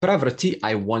place, pravrti,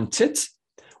 I want it,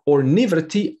 or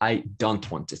nivrti, I don't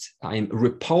want it. I am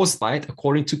repulsed by it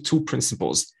according to two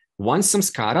principles. One,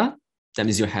 samskara, that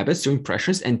means your habits, your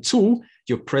impressions, and two,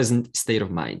 your present state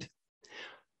of mind.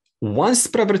 Once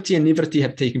pravrti and nivrti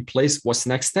have taken place, what's the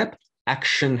next step?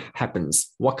 Action happens.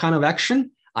 What kind of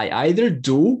action? I either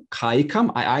do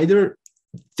kayikam, I either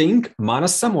think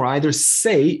manasam, or either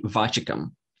say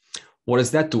vachikam. What does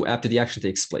that do after the action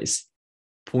takes place?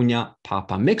 Punya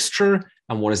papa mixture.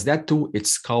 And what does that do? It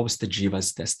sculpts the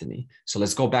jiva's destiny. So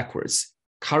let's go backwards.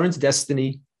 Current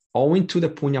destiny, owing to the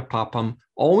punya papam,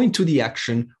 owing to the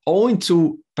action, owing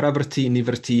to pravrti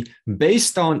nivrti,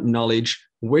 based on knowledge,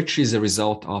 which is a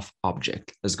result of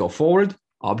object. Let's go forward.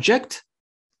 Object,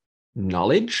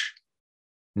 knowledge,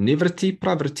 nivrti,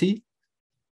 pravrti,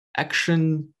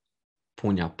 action,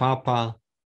 punya papa,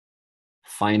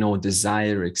 final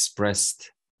desire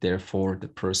expressed. Therefore, the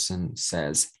person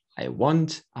says, I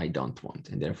want, I don't want.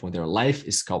 And therefore, their life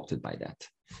is sculpted by that.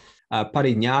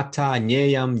 Parinyata,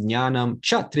 jnayam, jnanam,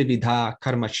 chatrividha,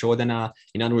 karma chodana.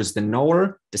 In other words, the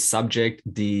knower, the subject,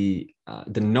 the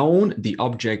known, the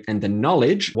object, and the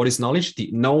knowledge. What is knowledge?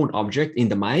 The known object in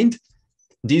the mind.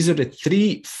 These are the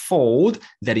threefold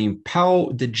that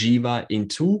impel the jiva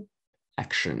into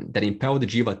action, that impel the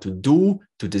jiva to do,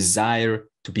 to desire,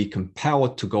 to be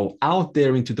compelled to go out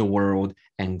there into the world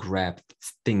and grab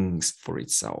things for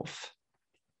itself.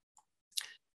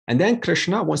 And then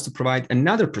Krishna wants to provide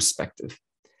another perspective.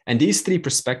 And these three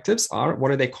perspectives are,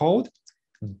 what are they called?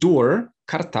 Dur,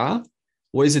 karta.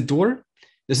 What is a dur?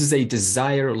 This is a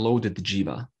desire-loaded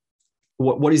jiva.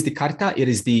 What is the karta? It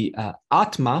is the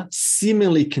atma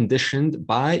seemingly conditioned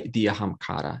by the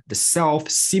ahamkara, the self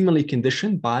seemingly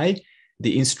conditioned by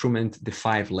the instrument, the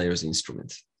 5 layers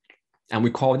instrument. And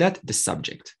we call that the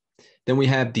subject. Then we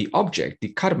have the object, the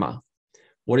karma.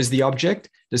 What is the object?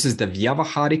 This is the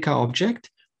vyavaharika object,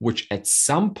 which at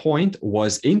some point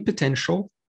was in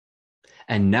potential,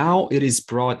 and now it is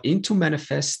brought into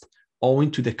manifest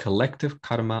owing to the collective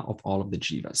karma of all of the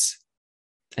jivas.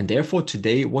 And therefore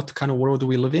today, what kind of world do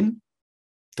we live in?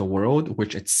 The world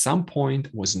which at some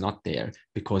point was not there,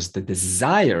 because the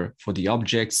desire for the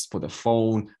objects, for the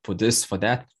phone, for this, for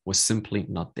that, was simply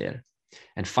not there.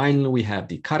 And finally, we have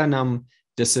the karanam.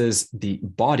 This is the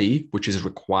body which is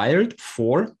required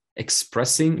for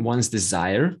expressing one's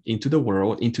desire into the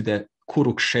world, into the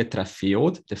Kurukshetra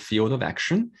field, the field of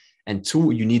action. And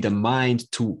 2, you need a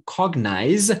mind to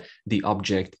cognize the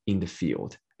object in the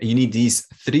field. And you need these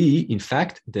 3, in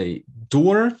fact, the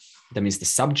doer, that means the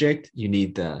subject, you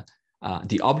need the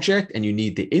object, and you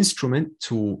need the instrument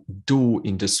to do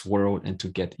in this world and to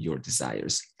get your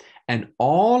desires. And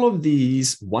all of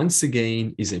these, once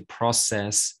again, is a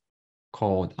process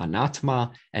called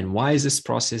anatma. And why is this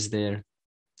process there?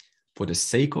 For the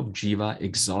sake of jiva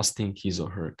exhausting his or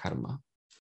her karma.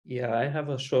 Yeah, I have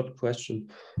a short question.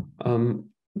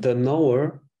 The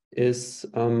knower is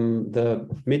the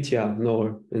mithya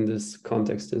knower in this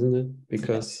context, isn't it?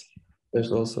 Because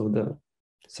there's also the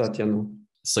satya knower.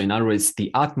 So in other words,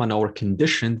 the atma knower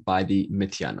conditioned by the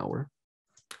mithya knower.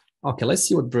 Okay, let's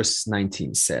see what verse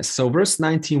 19 says. So verse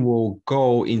 19 will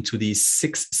go into these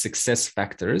 6 success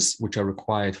factors which are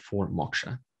required for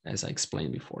moksha, as I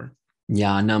explained before.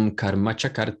 Jnanam karma cha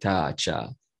karta cha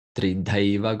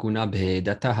tridhaiva guna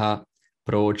bhedataha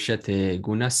prochyate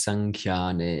guna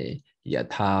sankhyane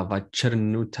yatha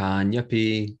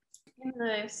vacharnutanyapi. In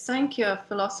the Sankhya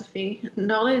philosophy,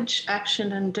 knowledge,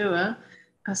 action, and doer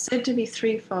are said to be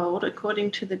threefold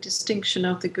according to the distinction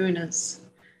of the gunas.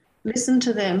 Listen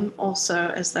to them also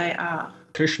as they are.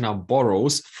 Krishna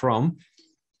borrows from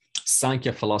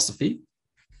Sankhya philosophy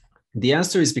The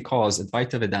answer is because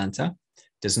Advaita Vedanta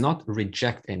does not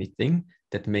reject anything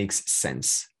that makes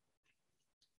sense.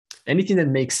 Anything that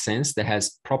makes sense, that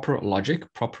has proper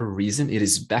logic, proper reason, it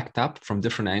is backed up from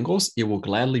different angles, it will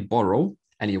gladly borrow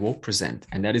and it will present.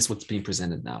 And that is what's being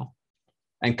presented now.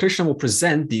 And Krishna will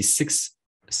present these 6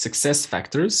 success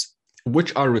factors,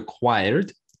 which are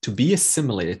required to be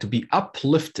assimilated, to be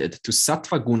uplifted to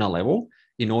sattva guna level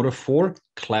in order for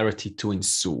clarity to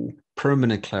ensue,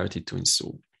 permanent clarity to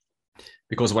ensue.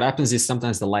 Because what happens is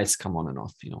sometimes the lights come on and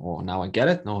off, oh, now I get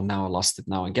it. No, now I lost it.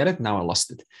 Now I get it. Now I lost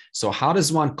it. So how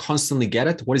does one constantly get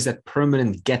it? What is that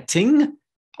permanent getting?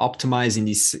 Optimizing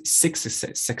these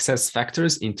 6 success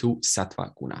factors into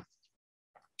sattva guna.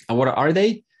 And what are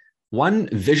they? 1,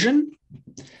 vision.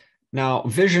 Now,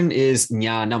 vision is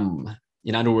jnanam.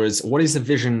 In other words, what is a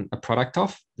vision a product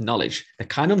of? Knowledge. The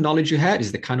kind of knowledge you have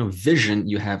is the kind of vision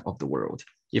you have of the world.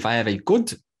 If I have a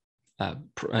good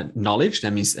knowledge,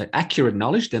 that means accurate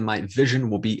knowledge, then my vision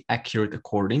will be accurate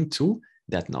according to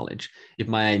that knowledge. If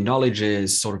my knowledge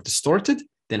is sort of distorted,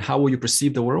 then how will you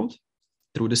perceive the world?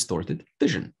 Through distorted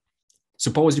vision.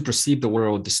 Suppose you perceive the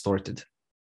world distorted,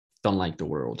 don't like the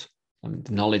world. I mean,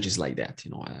 the knowledge is like that.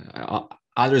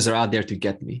 Others are out there to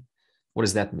get me. What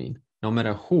does that mean? No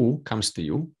matter who comes to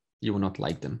you, you will not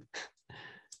like them.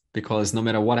 Because no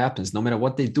matter what happens, no matter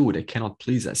what they do, they cannot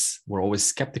please us. We're always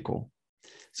skeptical.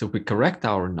 So if we correct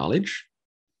our knowledge,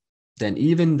 then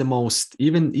even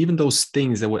those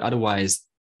things that would otherwise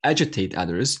agitate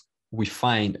others, we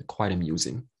find quite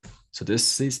amusing. So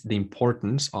this is the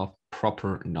importance of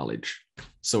proper knowledge.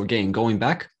 So again, going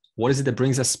back, what is it that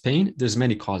brings us pain? There's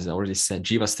many causes. I already said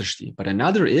jiva srishti, but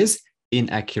another is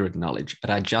inaccurate knowledge,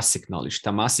 rajasic knowledge,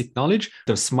 tamasic knowledge.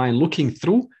 The mind looking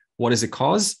through, what does it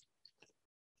cause?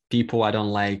 People I don't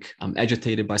like, I'm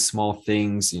agitated by small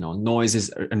things, noise is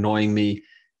annoying me.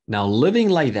 Now, living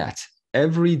like that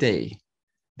every day,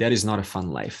 that is not a fun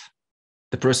life.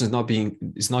 The person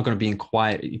is not going to be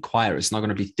inquire. It's not going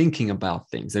to be thinking about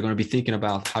things. They're going to be thinking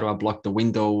about how do I block the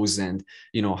windows and,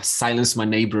 silence my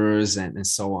neighbors and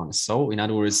so on. So in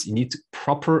other words, you need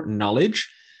proper knowledge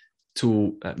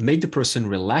to make the person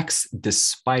relax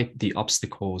despite the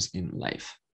obstacles in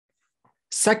life.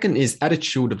 Second is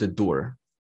attitude of the doer.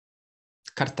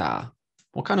 Karta.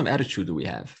 What kind of attitude do we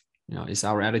have? Is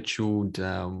our attitude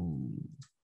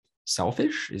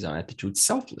selfish? Is our attitude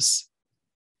selfless?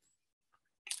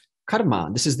 Karma,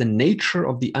 this is the nature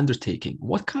of the undertaking.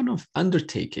 What kind of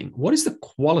undertaking? What is the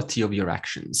quality of your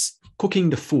actions? Cooking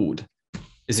the food.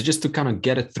 Is it just to kind of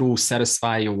get it through,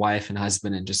 satisfy your wife and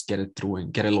husband and just get it through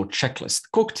and get a little checklist?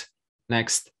 Cooked.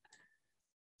 Next.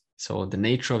 So the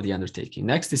nature of the undertaking.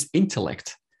 Next is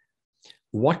intellect.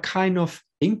 What kind of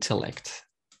intellect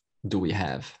do we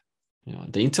have?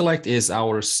 The intellect is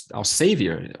our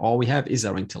savior. All we have is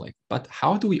our intellect. But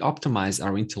how do we optimize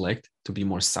our intellect to be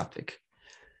more sattvic?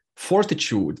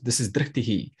 Fortitude, this is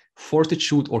driktihi,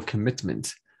 fortitude or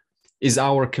commitment. Is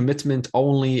our commitment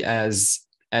only as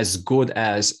good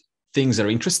as things are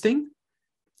interesting?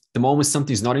 The moment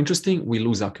something is not interesting, we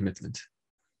lose our commitment.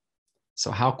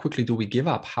 So how quickly do we give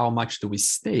up? How much do we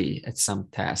stay at some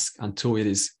task until it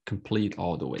is complete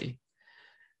all the way?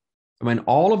 When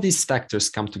all of these factors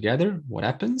come together, what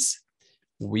happens?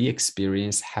 We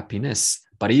experience happiness.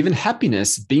 But even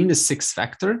happiness, being the 6th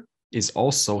factor, is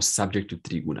also subject to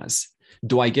 3 gunas.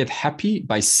 Do I get happy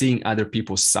by seeing other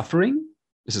people suffering?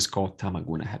 This is called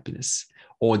tamaguna happiness.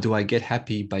 Or do I get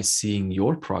happy by seeing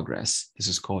your progress? This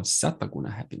is called sattva-guna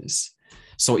happiness.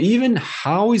 So even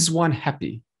how is one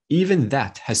happy? Even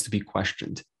that has to be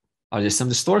questioned. Are there some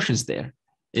distortions there?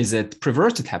 Is it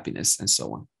perverted happiness and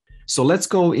so on? So let's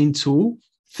go into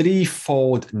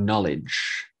threefold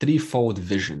knowledge, threefold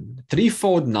vision,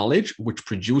 threefold knowledge, which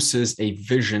produces a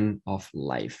vision of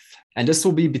life. And this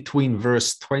will be between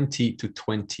verse 20 to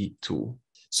 22.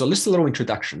 So let's do a little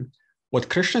introduction. What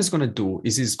Krishna is going to do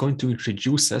is he's going to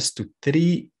introduce us to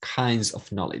 3 kinds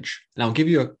of knowledge. And I'll give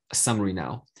you a summary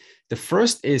now. The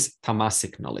first is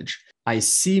tamasic knowledge. I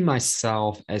see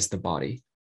myself as the body.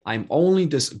 I'm only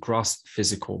this gross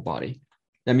physical body.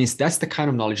 That means that's the kind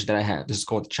of knowledge that I have. This is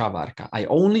called chavarka. I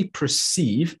only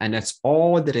perceive, and that's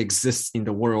all that exists in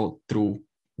the world through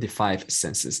the 5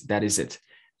 senses. That is it.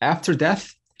 After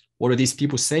death, what do these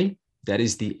people say? That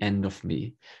is the end of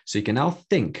me. So you can now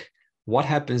think, what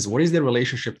happens? What is the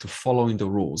relationship to following the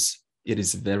rules? It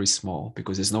is very small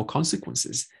because there's no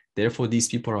consequences. Therefore, these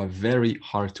people are very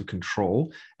hard to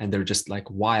control and they're just like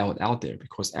wild out there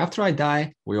because after I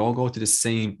die, we all go to the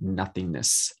same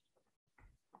nothingness.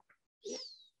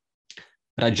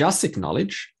 Rajasic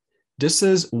knowledge, this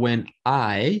is when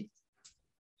I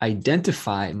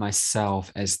identify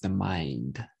myself as the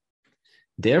mind.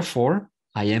 Therefore,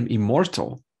 I am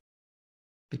immortal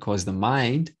because the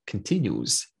mind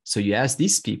continues. So you ask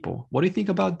these people, what do you think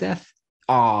about death?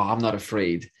 Oh, I'm not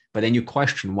afraid. But then you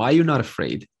question, why you're not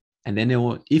afraid? And then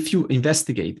if you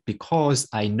investigate, because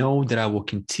I know that I will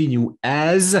continue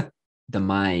as the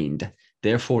mind.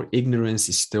 Therefore, ignorance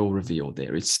is still revealed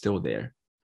there. It's still there.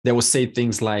 They will say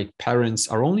things like, parents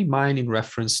are only mind in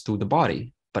reference to the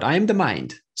body, but I am the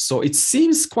mind. So it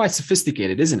seems quite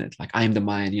sophisticated, isn't it? Like, I am the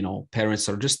mind, parents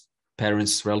are just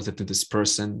parents relative to this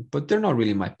person, but they're not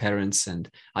really my parents. And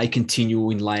I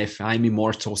continue in life. I'm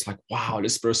immortal. It's like, wow,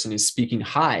 this person is speaking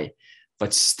high,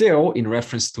 but still in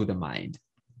reference to the mind.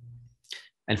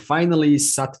 And finally,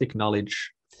 sattvic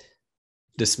knowledge.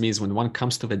 This means when one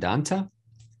comes to Vedanta,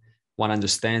 one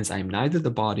understands I am neither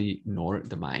the body nor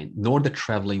the mind, nor the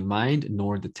traveling mind,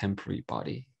 nor the temporary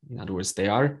body. In other words,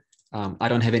 I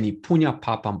don't have any punya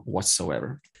papam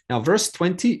whatsoever. Now, verse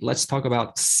 20, let's talk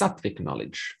about sattvic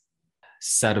knowledge.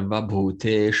 Sarva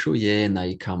bhuteshu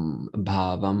yenaikam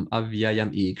bhavam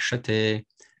avyayam ikshate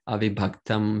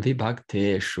avibhaktam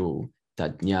vibhakteshu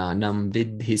tadjnanam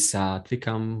vidhi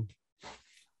sattvikam.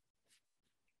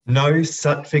 Know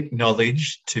sattvic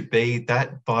knowledge to be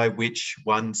that by which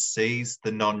one sees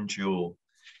the non-dual,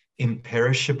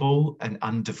 imperishable and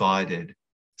undivided,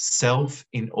 self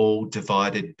in all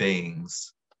divided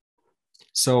beings.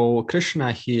 So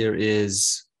Krishna here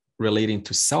is relating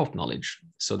to self-knowledge.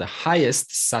 So the highest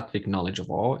sattvic knowledge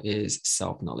of all is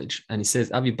self-knowledge. And he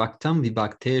says, avibhaktam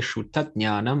vibhakteshu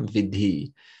tatjnanam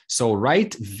vidhi. So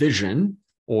right vision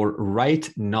or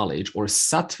right knowledge or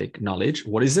sattvic knowledge,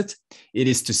 what is it? It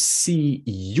is to see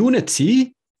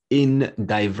unity in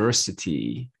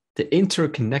diversity, the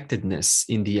interconnectedness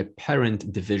in the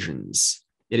apparent divisions.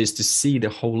 It is to see the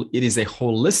whole, it is a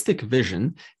holistic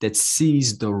vision that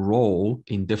sees the role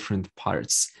in different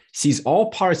parts, sees all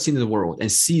parts in the world and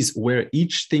sees where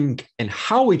each thing and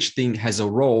how each thing has a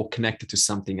role connected to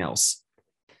something else.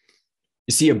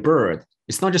 You see a bird,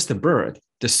 it's not just a bird.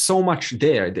 There's so much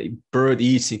there. The bird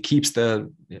eats, it keeps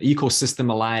the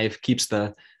ecosystem alive, keeps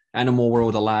the animal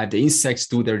world alive. The insects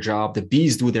do their job. The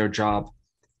bees do their job.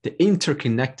 The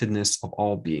interconnectedness of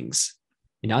all beings.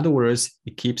 In other words,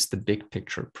 it keeps the big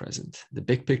picture present. The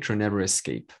big picture never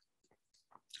escapes.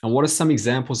 And what are some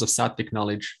examples of sattvic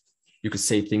knowledge? You could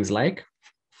say things like,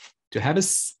 to have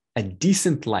a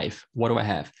decent life, what do I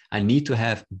have? I need to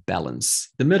have balance,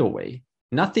 the middle way,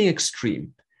 nothing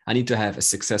extreme. I need to have a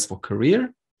successful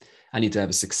career. I need to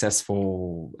have a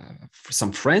successful,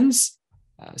 some friends,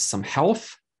 some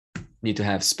health. I need to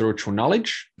have spiritual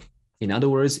knowledge. In other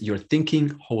words, you're thinking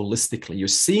holistically. You're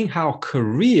seeing how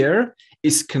career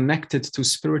is connected to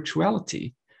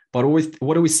spirituality. But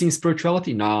what do we see in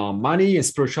spirituality? No, money and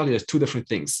spirituality are two different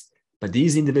things. But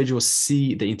these individuals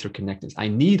see the interconnectedness. I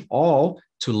need all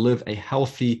to live a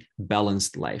healthy,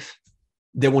 balanced life.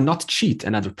 They will not cheat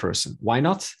another person. Why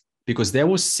not? Because they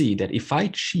will see that if I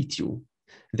cheat you,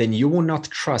 then you will not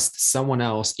trust someone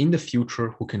else in the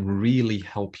future who can really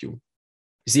help you.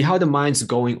 You see how the mind's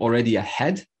going already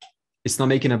ahead? It's not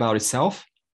making about itself.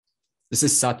 This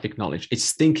is sattvic knowledge.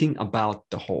 It's thinking about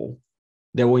the whole.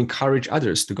 They will encourage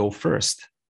others to go first.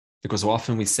 Because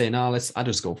often we say, no, let's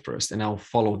others go first and I'll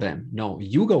follow them. No,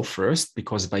 you go first,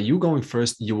 because by you going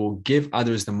first, you will give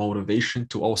others the motivation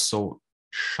to also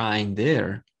shine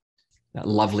that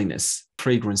loveliness,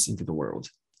 fragrance into the world.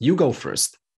 You go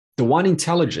first. The one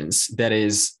intelligence that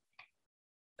is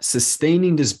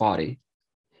sustaining this body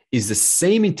is the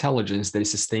same intelligence that is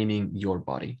sustaining your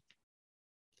body.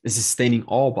 It's sustaining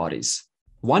all bodies.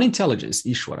 One intelligence,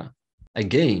 Ishvara.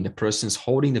 Again, the person is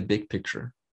holding the big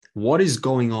picture. What is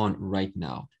going on right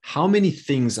now? How many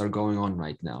things are going on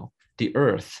right now? The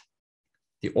earth,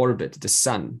 the orbit, the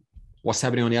sun, what's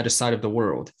happening on the other side of the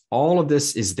world. All of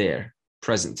this is there,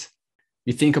 present.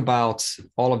 You think about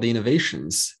all of the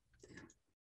innovations,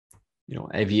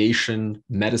 aviation,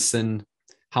 medicine.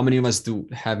 How many of us do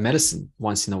have medicine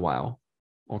once in a while?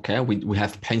 Okay, we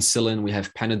have penicillin, we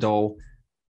have Panadol,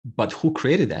 but who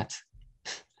created that?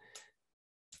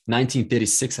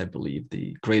 1936, I believe,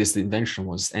 the greatest invention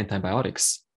was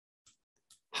antibiotics.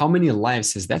 How many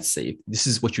lives has that saved? This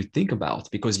is what you think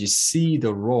about, because you see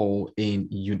the role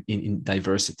in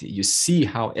diversity. You see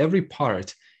how every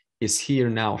part is here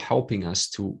now helping us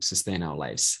to sustain our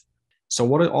lives. So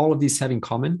what do all of these have in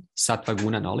common? Sattva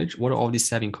guna knowledge. What do all these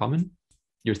have in common?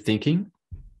 You're thinking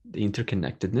the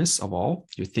interconnectedness of all.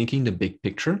 You're thinking the big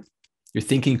picture. You're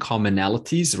thinking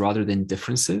commonalities rather than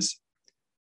differences.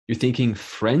 You're thinking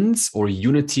friends or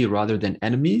unity rather than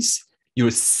enemies.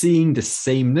 You're seeing the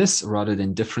sameness rather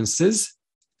than differences.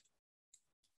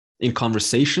 In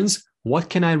conversations, what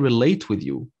can I relate with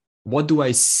you? What do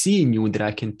I see in you that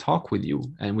I can talk with you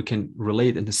and we can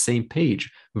relate in the same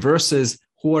page, versus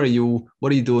who are you?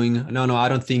 What are you doing? No, I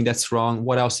don't think that's wrong.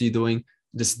 What else are you doing?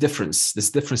 This difference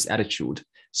attitude.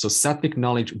 So sattvic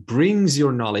knowledge brings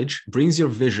your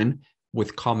vision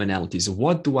with commonalities.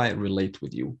 What do I relate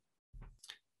with you?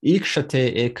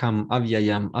 Ikshate ekam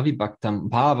avyayam avibhaktam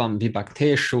bhavam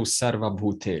vibhakteshu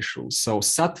sarvabhuteshu. So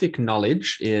sattvic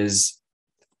knowledge is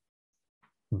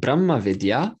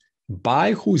brahma-vidya,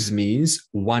 by whose means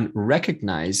one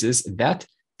recognizes that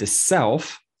the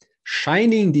self,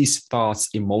 shining these thoughts,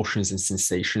 emotions, and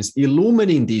sensations,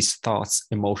 illumining these thoughts,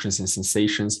 emotions, and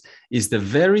sensations, is the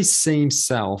very same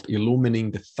self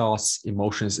illumining the thoughts,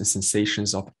 emotions, and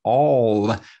sensations of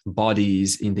all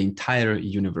bodies in the entire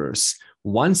universe.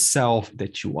 One self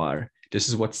that you are. This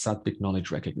is what sattvic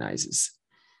knowledge recognizes.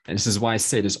 And this is why I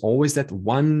say there's always that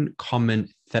one common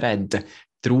thread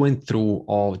through and through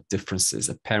all differences,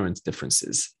 apparent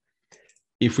differences.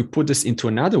 If we put this into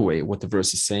another way, what the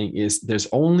verse is saying is there's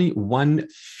only one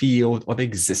field of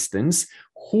existence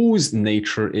whose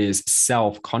nature is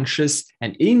self-conscious.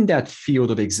 And in that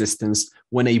field of existence,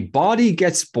 when a body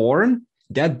gets born,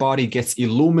 that body gets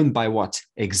illumined by what?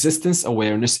 Existence,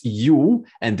 awareness, you,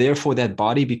 and therefore that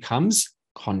body becomes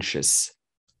conscious.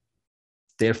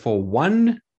 Therefore,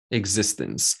 one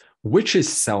existence, which is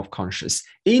self-conscious,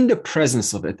 in the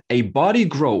presence of it, a body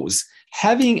grows,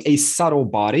 having a subtle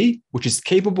body, which is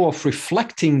capable of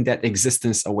reflecting that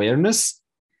existence awareness.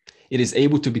 It is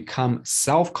able to become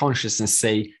self-conscious and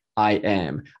say, I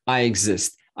am, I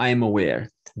exist, I am aware,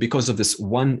 because of this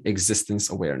one existence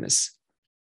awareness.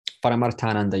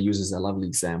 Paramarthananda uses a lovely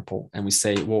example, and we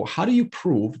say, well, how do you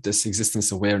prove this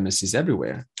existence awareness is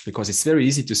everywhere? Because it's very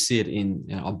easy to see it in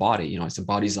a body. It's the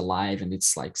body's alive and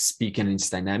it's like speaking and it's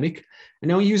dynamic. And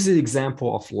now we use the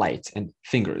example of light and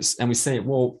fingers, and we say,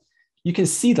 well, you can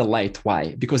see the light.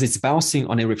 Why? Because it's bouncing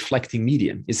on a reflecting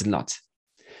medium, is it not?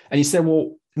 And you say,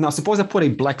 well, now suppose I put a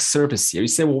black surface here. You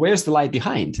say, well, where's the light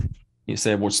behind? You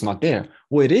say, well, it's not there.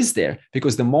 Well, it is there,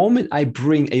 because the moment I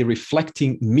bring a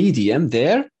reflecting medium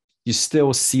there, you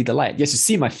still see the light. Yes, you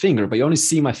see my finger, but you only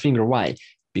see my finger. Why?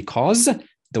 Because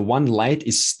the one light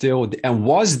is still and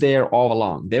was there all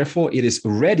along. Therefore, it is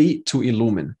ready to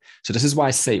illumine. So this is why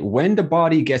I say when the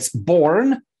body gets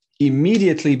born,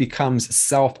 immediately becomes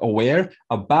self-aware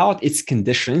about its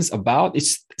conditions, about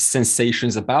its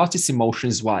sensations, about its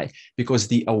emotions. Why? Because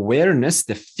the awareness,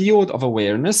 the field of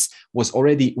awareness, was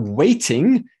already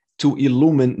waiting to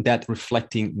illumine that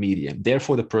reflecting medium.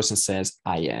 Therefore, the person says,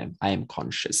 I am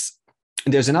conscious.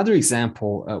 And there's another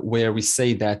example where we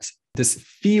say that this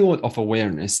field of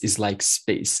awareness is like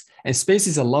space. And space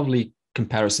is a lovely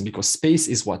comparison, because space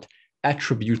is what?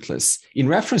 Attributeless. In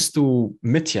reference to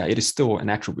mithya, it is still an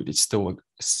attribute. It's still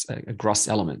a gross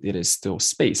element. It is still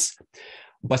space.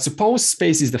 But suppose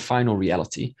space is the final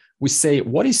reality. We say,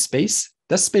 what is space?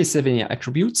 Does space have any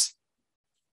attributes?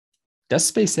 Does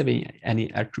space have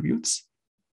any attributes?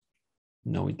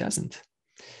 No, it doesn't.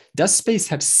 Does space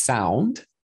have sound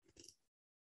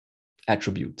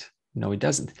attribute? No, it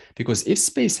doesn't. Because if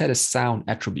space had a sound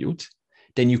attribute,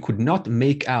 then you could not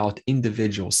make out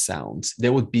individual sounds. They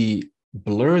would be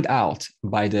blurred out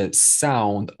by the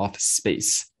sound of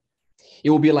space. It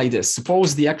will be like this.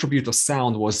 Suppose the attribute of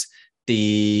sound was the,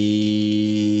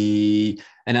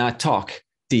 and I talk,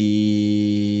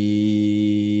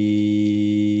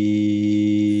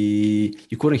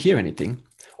 you couldn't hear anything.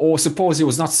 Or suppose it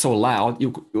was not so loud, it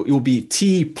will be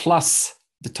T plus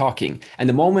the talking. And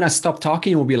the moment I stop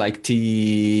talking, it will be like T.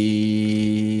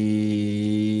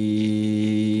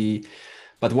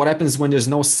 But what happens when there's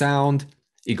no sound?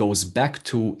 It goes back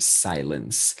to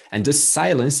silence. And this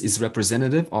silence is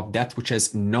representative of that which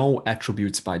has no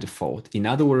attributes by default. In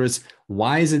other words,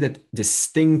 why is it that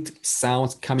distinct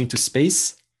sounds come into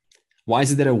space? Why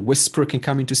is it that a whisper can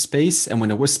come into space, and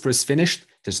when a whisper is finished,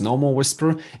 there's no more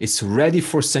whisper? It's ready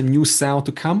for some new sound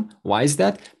to come. Why is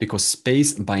that? Because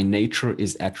space by nature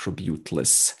is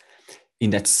attributeless. In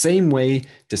that same way,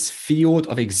 this field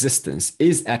of existence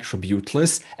is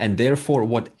attributeless, and therefore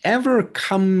whatever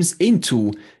comes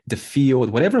into the field,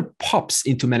 whatever pops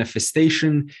into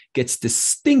manifestation, gets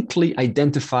distinctly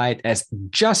identified as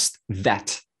just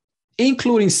that,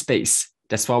 including space.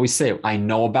 That's why we say, I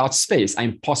know about space.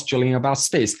 I'm postulating about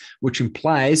space, which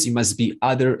implies you must be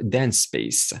other than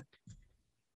space.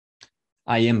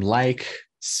 I am like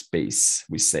space,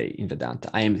 we say in Vedanta.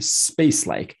 I am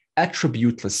space-like,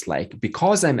 attributeless-like.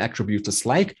 Because I'm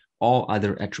attributeless-like, all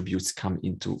other attributes come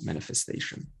into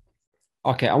manifestation.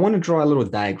 Okay, I want to draw a little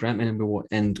diagram, and then we will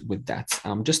end with that,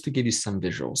 just to give you some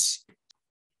visuals.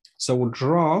 So we'll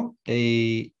draw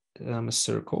a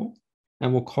circle.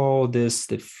 And we'll call this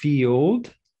the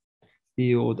field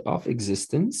of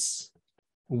existence,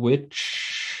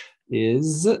 which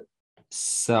is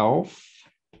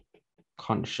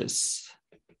self-conscious.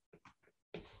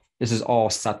 This is all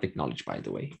sattvic knowledge, by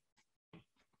the way.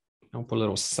 I'll put a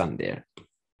little sun there.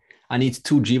 I need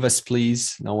 2 jivas,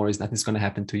 please. No worries, nothing's going to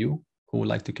happen to you. Who would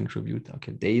like to contribute?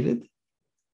 Okay, David.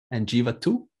 And jiva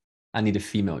 2? I need a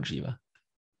female jiva.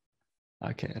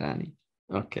 Okay, Rani.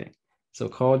 Okay, so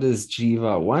call this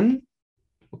jiva 1.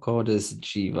 We'll call this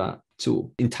jiva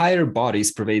 2. Entire body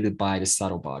is pervaded by the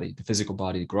subtle body, the physical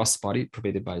body, the gross body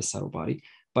pervaded by the subtle body.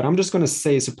 But I'm just going to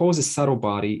say, suppose the subtle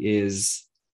body is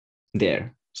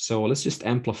there. So let's just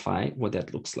amplify what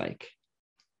that looks like.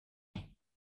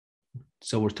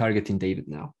 So we're targeting David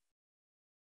now.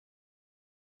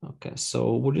 Okay,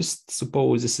 so we'll just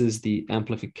suppose this is the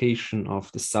amplification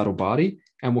of the subtle body,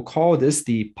 and we'll call this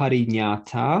the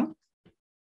pariññata,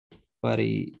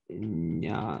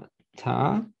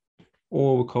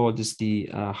 or we'll call this the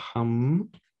ahamkara,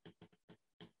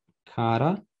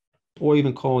 or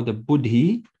even call it the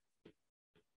buddhi,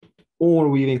 or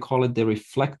we even call it the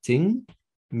reflecting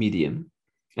medium.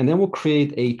 And then we'll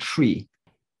create a tree.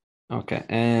 Okay,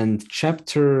 and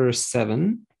chapter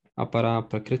 7, Apara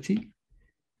Prakriti,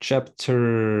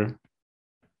 chapter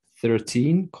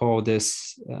 13, call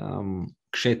this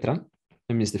kshetra,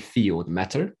 that means the field,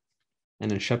 matter.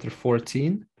 And in chapter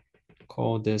 14,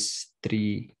 call this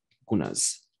 3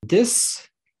 gunas. This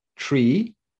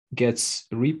tree gets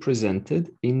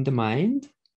represented in the mind.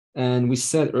 And we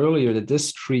said earlier that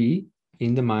this tree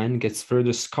in the mind gets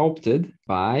further sculpted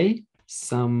by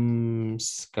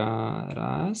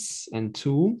samskaras and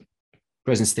 2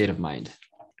 present state of mind.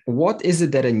 What is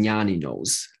it that a jnani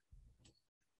knows?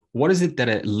 What is it that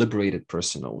a liberated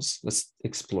person knows? Let's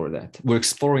explore that. We're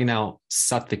exploring now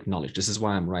sattvic knowledge. This is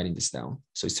why I'm writing this down.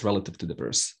 So it's relative to the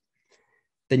verse.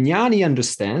 The jnani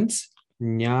understands,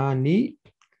 jnani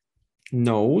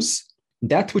knows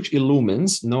that which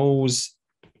illumines, knows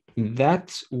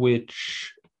that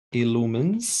which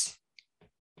illumines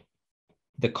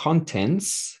the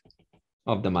contents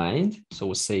of the mind. So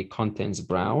we'll say contents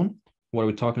brown. What are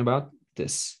we talking about?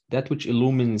 This. That which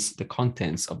illumines the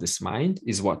contents of this mind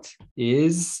is what?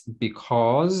 Is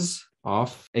because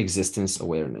of existence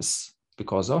awareness.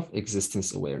 Because of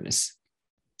existence awareness.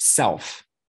 Self.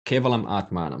 Kevalam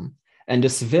Atmanam. And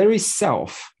this very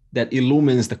self that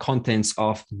illumines the contents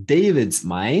of David's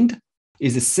mind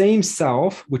is the same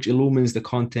self which illumines the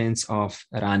contents of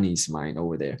Rani's mind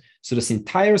over there. So this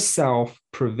entire self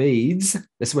pervades,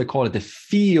 that's why I call it the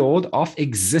field of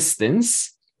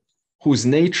existence, whose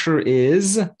nature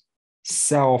is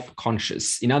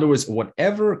self-conscious. In other words,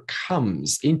 whatever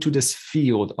comes into this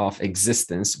field of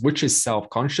existence, which is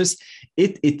self-conscious,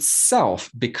 it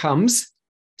itself becomes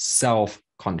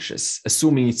self-conscious,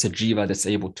 assuming it's a jiva that's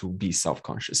able to be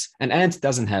self-conscious. An ant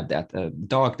doesn't have that. A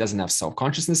dog doesn't have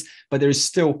self-consciousness, but there is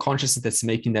still consciousness that's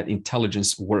making that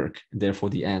intelligence work.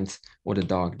 Therefore, the ant or the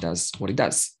dog does what it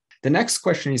does. The next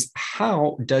question is,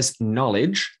 how does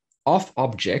knowledge of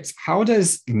objects, how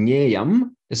does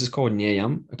jnayam, this is called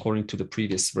jnayam according to the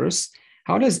previous verse,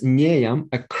 how does jnayam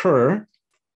occur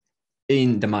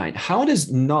in the mind? How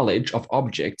does knowledge of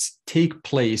objects take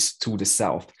place to the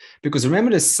self? Because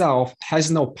remember, the self has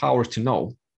no power to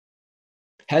know,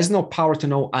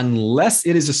 unless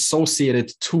it is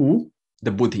associated to the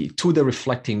buddhi, to the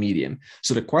reflecting medium.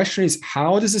 So the question is,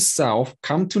 how does the self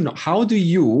come to know? How do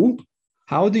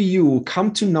you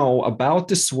come to know about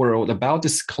this world, about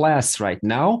this class right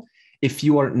now, if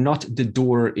you are not the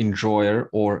doer, enjoyer,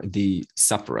 or the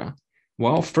sufferer?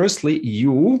 Well, firstly,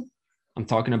 I'm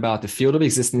talking about the field of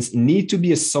existence, need to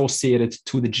be associated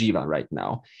to the jiva right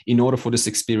now in order for this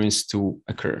experience to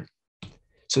occur.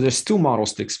 So there's 2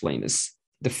 models to explain this.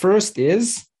 The first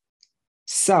is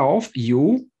self,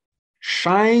 you,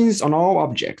 shines on all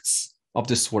objects of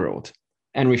this world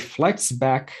and reflects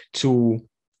back to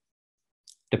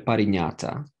the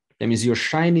pariññata. That means you're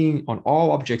shining on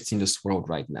all objects in this world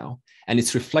right now. And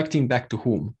it's reflecting back to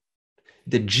whom?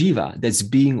 The jiva that's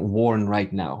being worn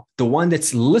right now. The one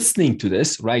that's listening to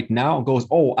this right now goes,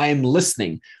 oh, I am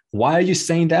listening. Why are you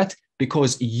saying that?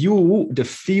 Because you, the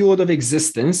field of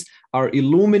existence, are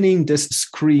illumining this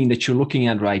screen that you're looking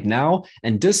at right now.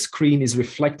 And this screen is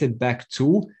reflected back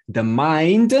to the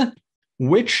mind,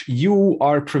 which you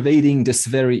are pervading this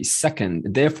very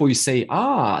second. Therefore, you say,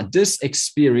 this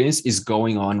experience is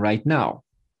going on right now.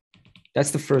 That's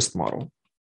the first model.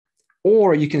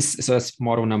 Or you can, so that's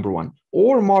model number 1.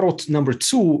 Or model number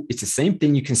 2, it's the same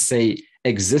thing. You can say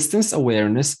existence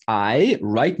awareness, I,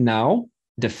 right now,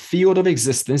 the field of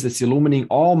existence that's illumining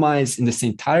all minds in this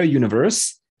entire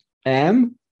universe,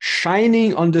 am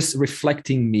shining on this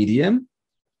reflecting medium.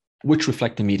 Which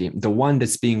reflecting medium? The one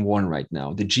that's being worn right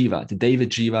now, the jiva, the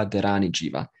David jiva, the Rani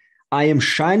jiva. I am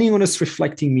shining on this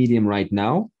reflecting medium right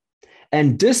now.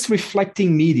 And this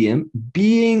reflecting medium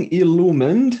being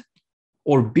illumined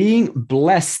or being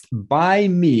blessed by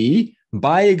me,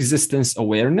 by existence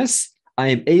awareness, I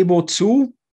am able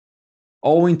to,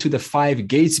 owing to the 5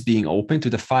 gates being open, to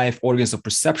the 5 organs of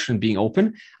perception being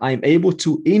open, I am able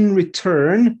to, in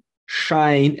return,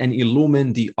 shine and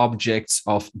illumine the objects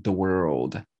of the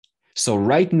world. So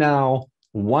right now,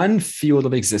 one field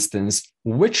of existence,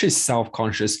 which is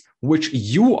self-conscious, which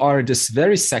you are this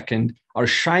very second, are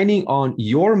shining on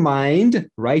your mind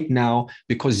right now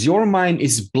because your mind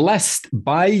is blessed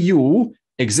by you,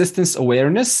 existence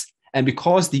awareness. And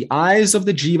because the eyes of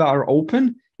the jiva are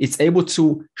open, it's able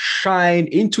to shine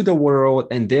into the world,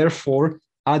 and therefore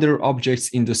other objects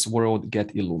in this world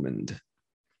get illumined.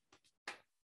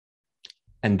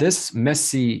 And this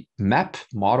messy map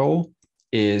model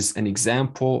is an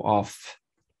example of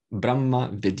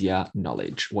brahma-vidya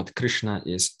knowledge, what Krishna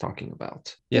is talking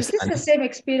about. Yes, is this the same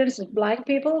experience with blind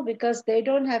people? Because they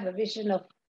don't have a vision of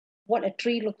what a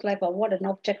tree looks like or what an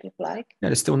object looks like. Yeah,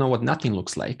 they still know what nothing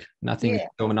looks like. Nothing is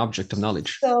still an object of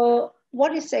knowledge. So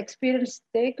what is the experience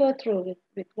they go through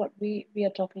with what we are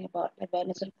talking about,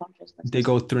 awareness and consciousness? They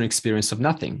go through an experience of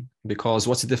nothing, because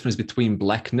what's the difference between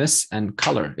blackness and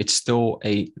color? It's still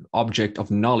an object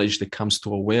of knowledge that comes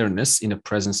to awareness in the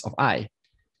presence of I.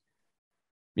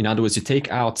 In other words, you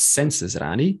take out senses,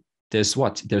 Rani, there's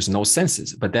what? There's no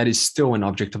senses, but that is still an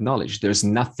object of knowledge. There's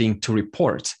nothing to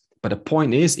report. But the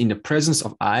point is, in the presence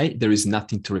of I, there is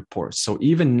nothing to report. So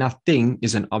even nothing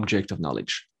is an object of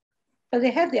knowledge. But they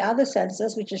have the other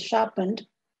senses, which is sharpened,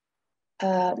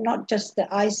 not just the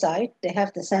eyesight. They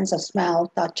have the sense of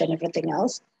smell, touch, and everything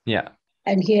else. Yeah.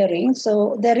 And hearing.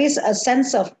 So there is a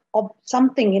sense of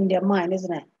something in their mind,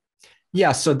 isn't it?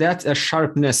 Yeah, so that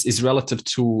sharpness is relative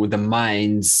to the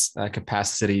mind's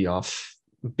capacity of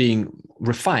being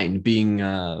refined, being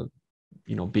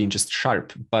just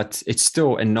sharp. But it's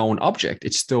still a known object.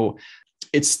 It's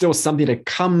still something that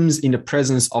comes in the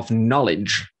presence of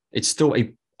knowledge. It's still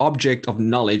an object of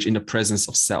knowledge in the presence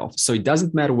of self. So it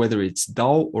doesn't matter whether it's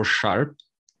dull or sharp.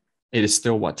 It is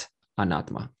still what?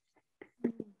 Anatma.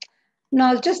 No,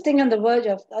 I was just thinking on the verge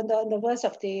of the verse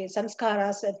of the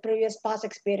samskaras and previous past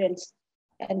experience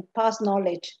and past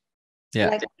knowledge. Yeah.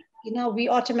 Like, we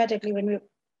automatically, when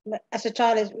we, as a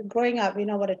child, is growing up, we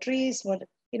know what a tree is,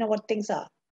 what things are.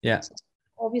 Yeah. So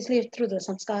obviously through the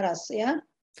samskaras, yeah?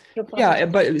 Yeah,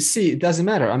 but see, it doesn't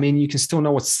matter. I mean, you can still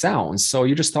know what sounds. So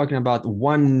you're just talking about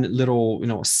one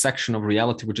little, section of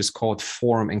reality, which is called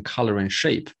form and color and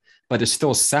shape, but there's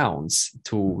still sounds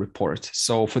to report.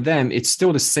 So for them, it's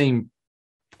still the same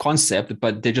concept,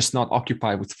 but they're just not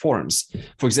occupied with forms.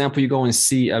 For example, you go and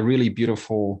see a really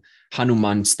beautiful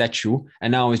Hanuman statue,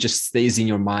 and now it just stays in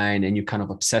your mind and you're kind of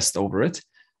obsessed over it.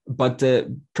 But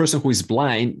the person who is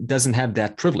blind doesn't have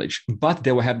that privilege, but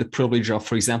they will have the privilege of,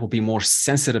 for example, being more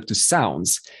sensitive to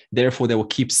sounds. Therefore, they will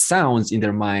keep sounds in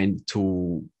their mind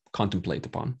to contemplate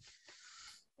upon.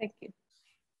 Thank you.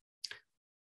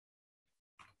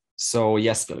 So,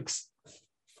 yes, Felix.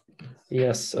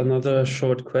 Yes, another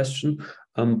short question.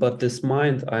 But this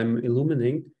mind I'm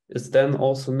illumining is then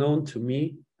also known to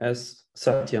me as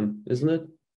Satyam, isn't it?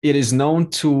 It is known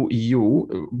to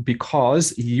you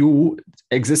because you,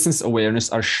 existence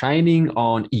awareness, are shining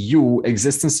on you,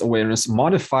 existence awareness,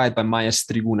 modified by Maya's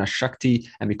Triguna Shakti.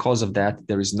 And because of that,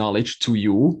 there is knowledge to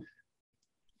you,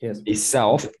 yes, a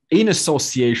self, in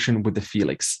association with the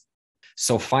Felix.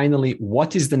 So finally,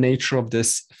 what is the nature of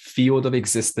this field of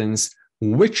existence,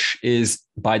 which is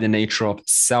by the nature of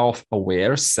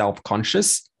self-aware,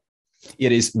 self-conscious?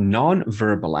 It is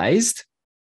non-verbalized.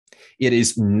 It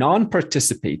is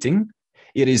non-participating.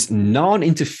 It is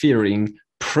non-interfering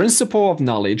principle of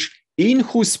knowledge in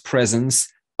whose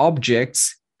presence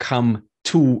objects come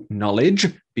to knowledge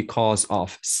because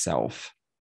of self.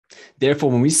 Therefore,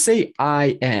 when we say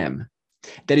I am,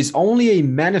 that is only a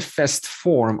manifest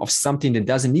form of something that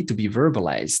doesn't need to be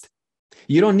verbalized.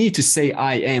 You don't need to say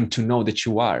I am to know that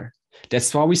you are.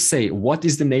 That's why we say, what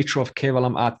is the nature of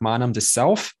Kevalam Atmanam, the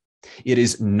self? It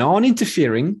is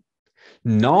non-interfering,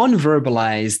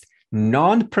 non-verbalized,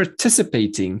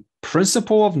 non-participating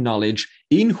principle of knowledge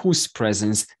in whose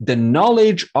presence the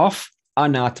knowledge of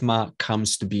Anatma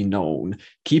comes to be known,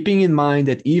 keeping in mind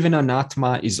that even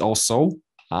Anatma is also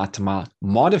Atma,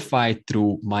 modified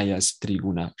through Maya's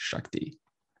Triguna Shakti.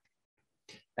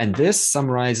 And this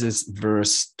summarizes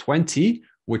verse 20,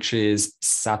 which is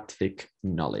sattvic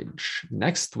knowledge.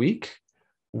 Next week,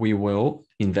 we will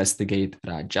investigate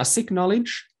Rajasic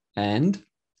knowledge and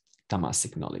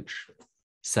tamasic knowledge.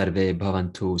 Sarve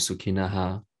bhavantu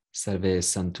sukhinaha, sarve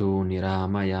santu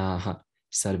niramayaha,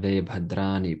 sarve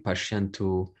bhadrani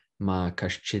pashyantu, ma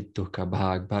kaschit dukha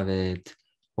bhag bhavet.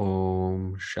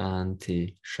 Om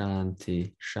Shanti,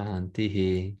 Shanti,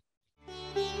 Shanti.